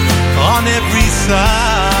on every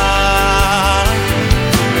side,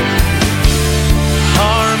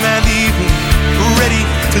 harm and evil ready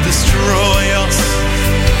to destroy us,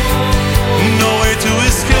 nowhere to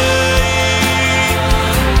escape,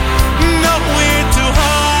 nowhere to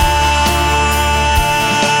hide.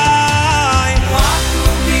 What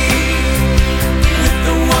will be with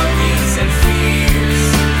the worries and fears?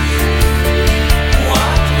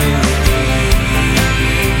 What will be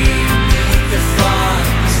with the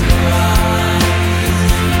father's cries?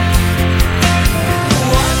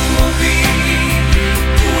 What will be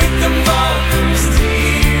with the mother's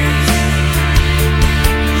tears?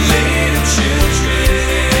 Little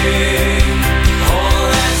children all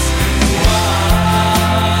asking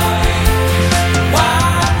why.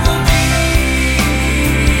 What will be?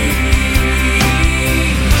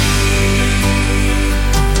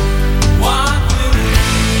 What will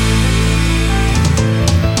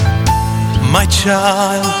My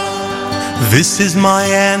child, this is my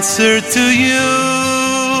answer to you.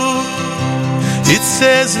 It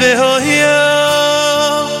says Vehoya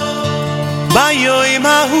Bayoim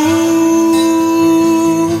Hahu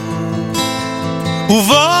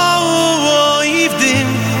Uvo Yivdim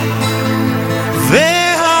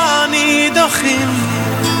Vehanidachim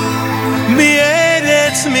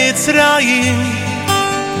Mieretz Mitzrayim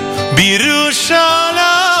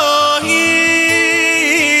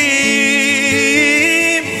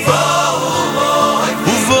Birushalayim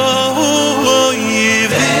Uvo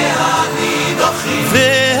Yivdim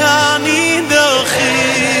Vehanidachim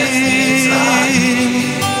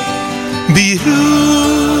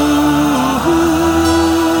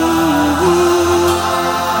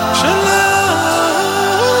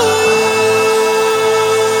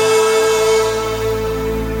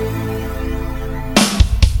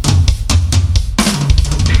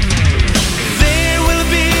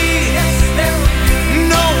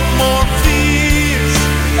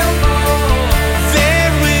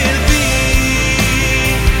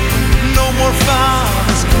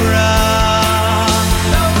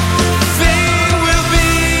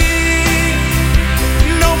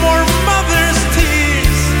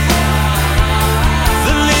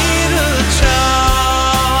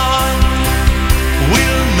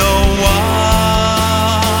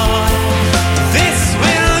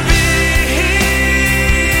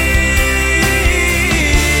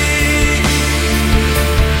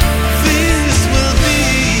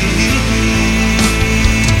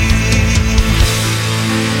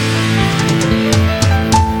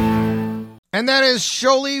And that is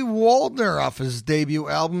Sholi Waldner off his debut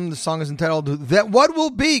album. The song is entitled That What Will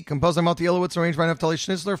Be, composed by Moti Ilowitz, arranged by Naftali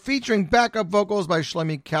Schnitzler, featuring backup vocals by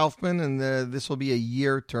Shlomi Kaufman. And this will be a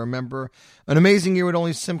year to remember. An amazing year with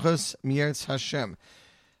only Simchas Miyertz Hashem.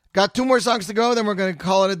 Got 2 more songs to go, then we're going to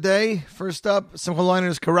call it a day. First up, Simcha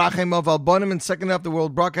Leiner's Karachem of Albonim, and second up, the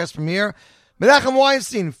world broadcast premiere, Menachem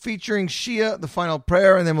Weinstein featuring Shia, The Final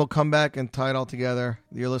Prayer, and then we'll come back and tie it all together.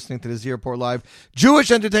 You're listening to the Z Report Live,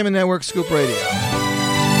 Jewish Entertainment Network, Scoop Radio. Oh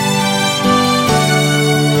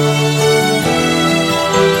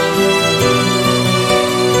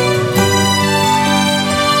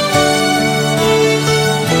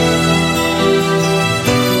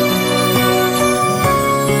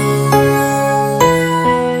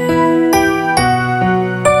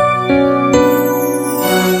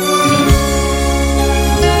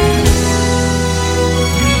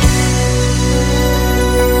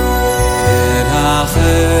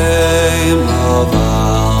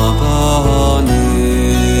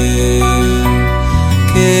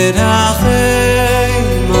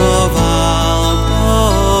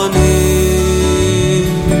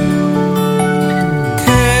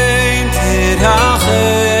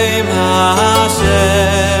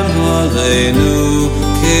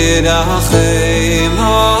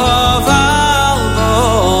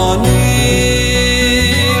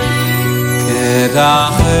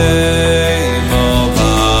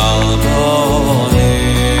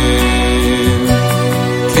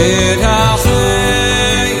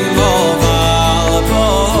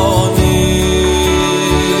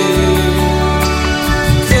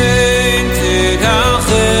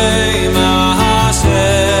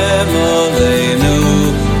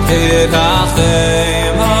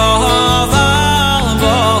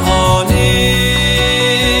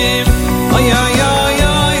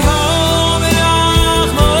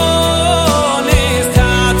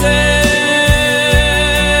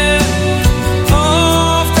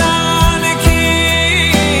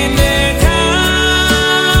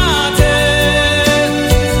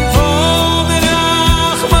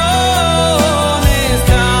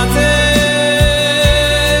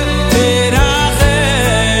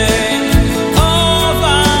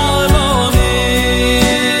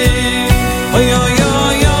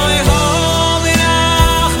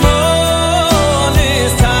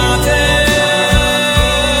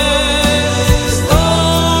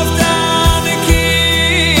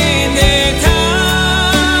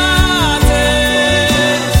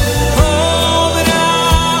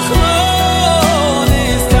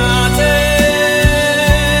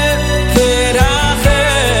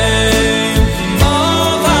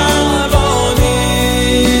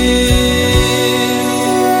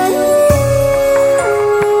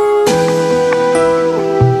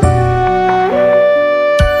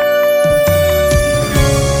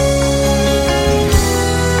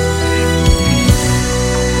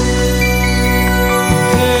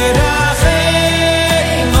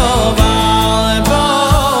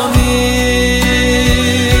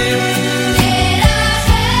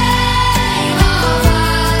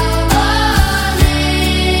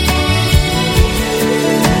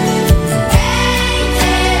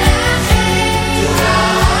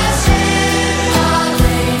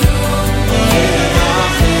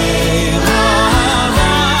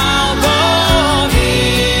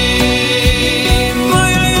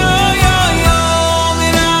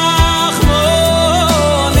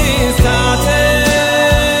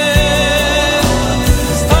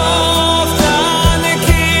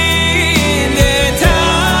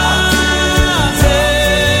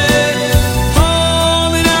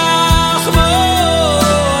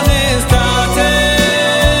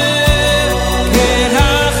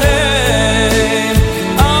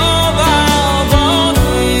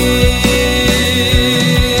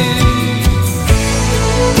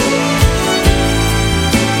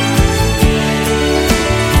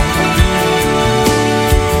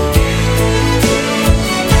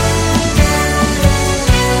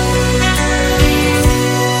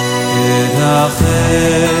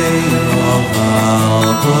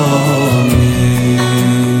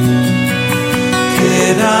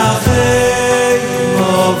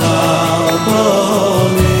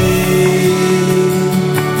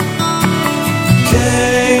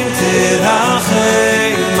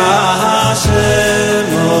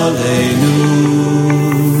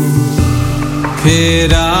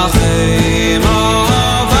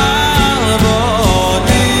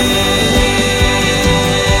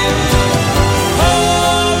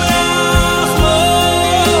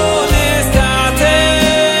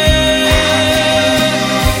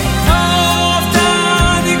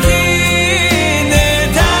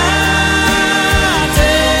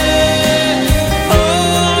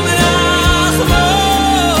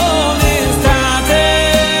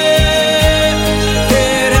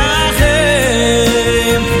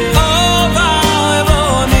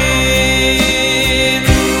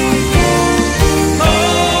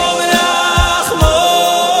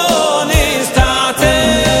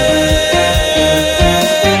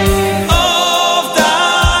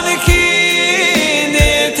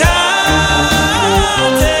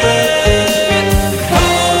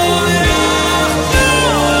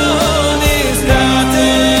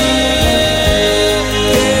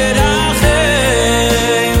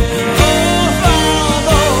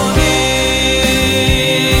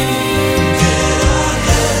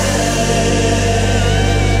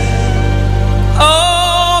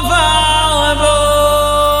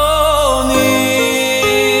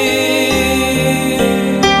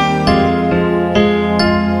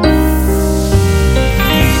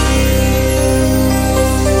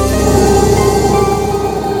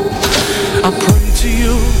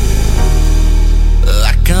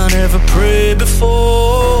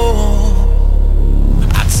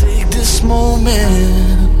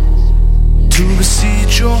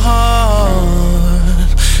beat your heart.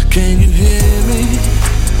 Can you hear me?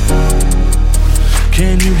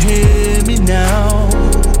 Can you hear me now?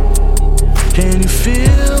 Can you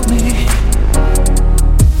feel me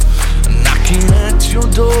knocking at your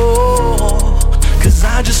door? 'Cause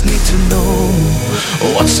I just need to know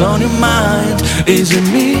what's on your mind. Is it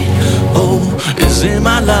me? Oh, is it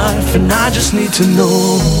my life? And I just need to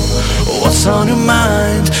know what's on your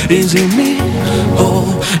mind. Is it me? Oh,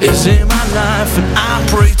 is it my life? And I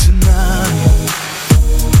pray tonight,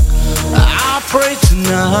 I pray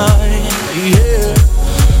tonight, yeah.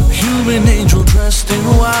 Human angel dressed in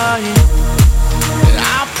white, and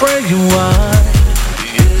I pray why.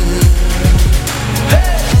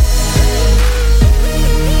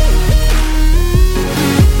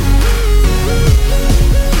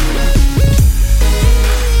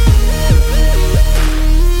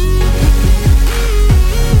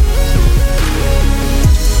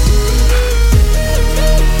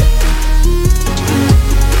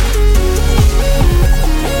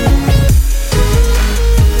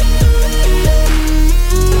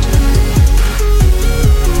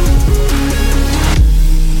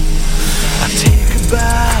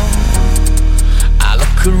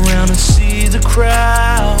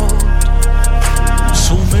 Crowd,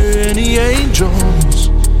 so many angels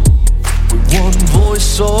with one voice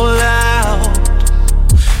so loud.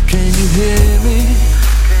 Can you hear me?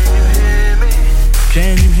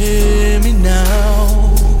 Can you hear me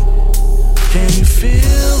now? Can you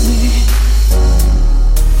feel me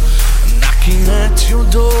knocking at your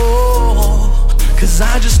door? 'Cause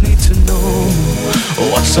I just need to know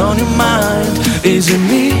what's on your mind. Is it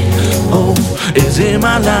me? Oh, is it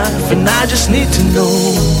my life? And I just need to know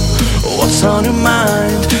what's on your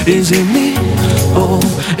mind. Is it me? Oh,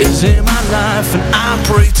 is it my life? And I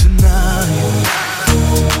pray tonight,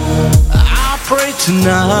 I pray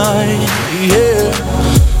tonight, yeah.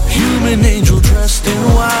 Human angel dressed in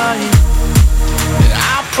white, and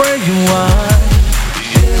I pray why.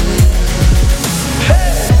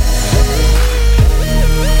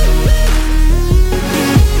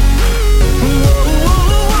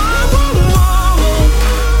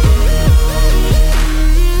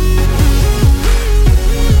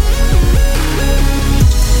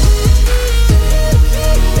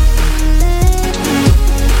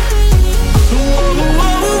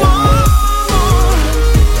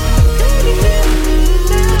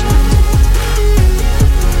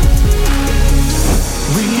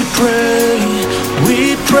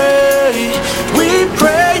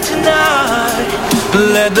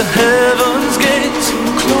 Let the heavens gates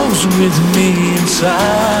close with me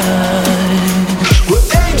inside. We're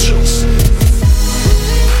angels.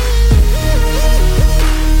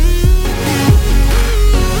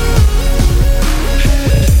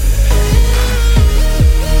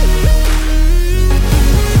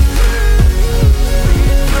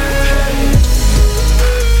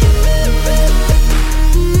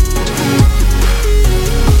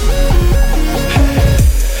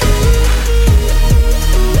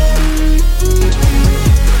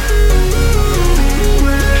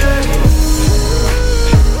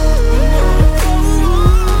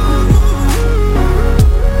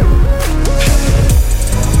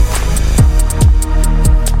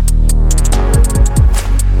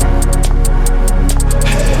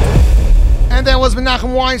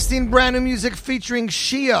 Menachem Weinstein, brand new music featuring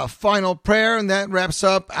Shia, Final Prayer, and that wraps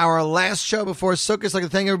up our last show before Sukkot. I'd like to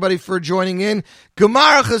thank everybody for joining in.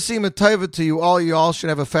 Gemara Chasima Tova to you all. You all should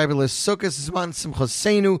have a fabulous Sukkot. Zman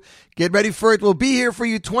Simchasenu. Get ready for it. We'll be here for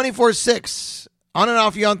you 24/6. On and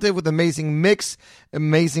off Yontiv with amazing mix,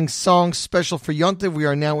 amazing songs special for Yontiv. We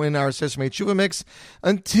are now in our Sesame Tshuva mix.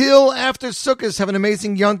 Until after Sukkot, have an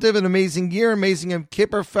amazing Yontiv, an amazing year, amazing Yom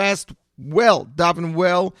Kippur fast, well, daven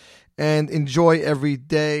well, and enjoy every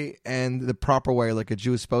day and the proper way like a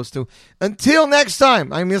Jew is supposed to. Until next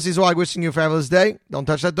time, I'm Yossi Zweig wishing you a fabulous day. Don't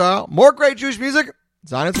touch that dial. More great Jewish music.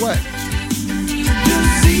 It's on its way.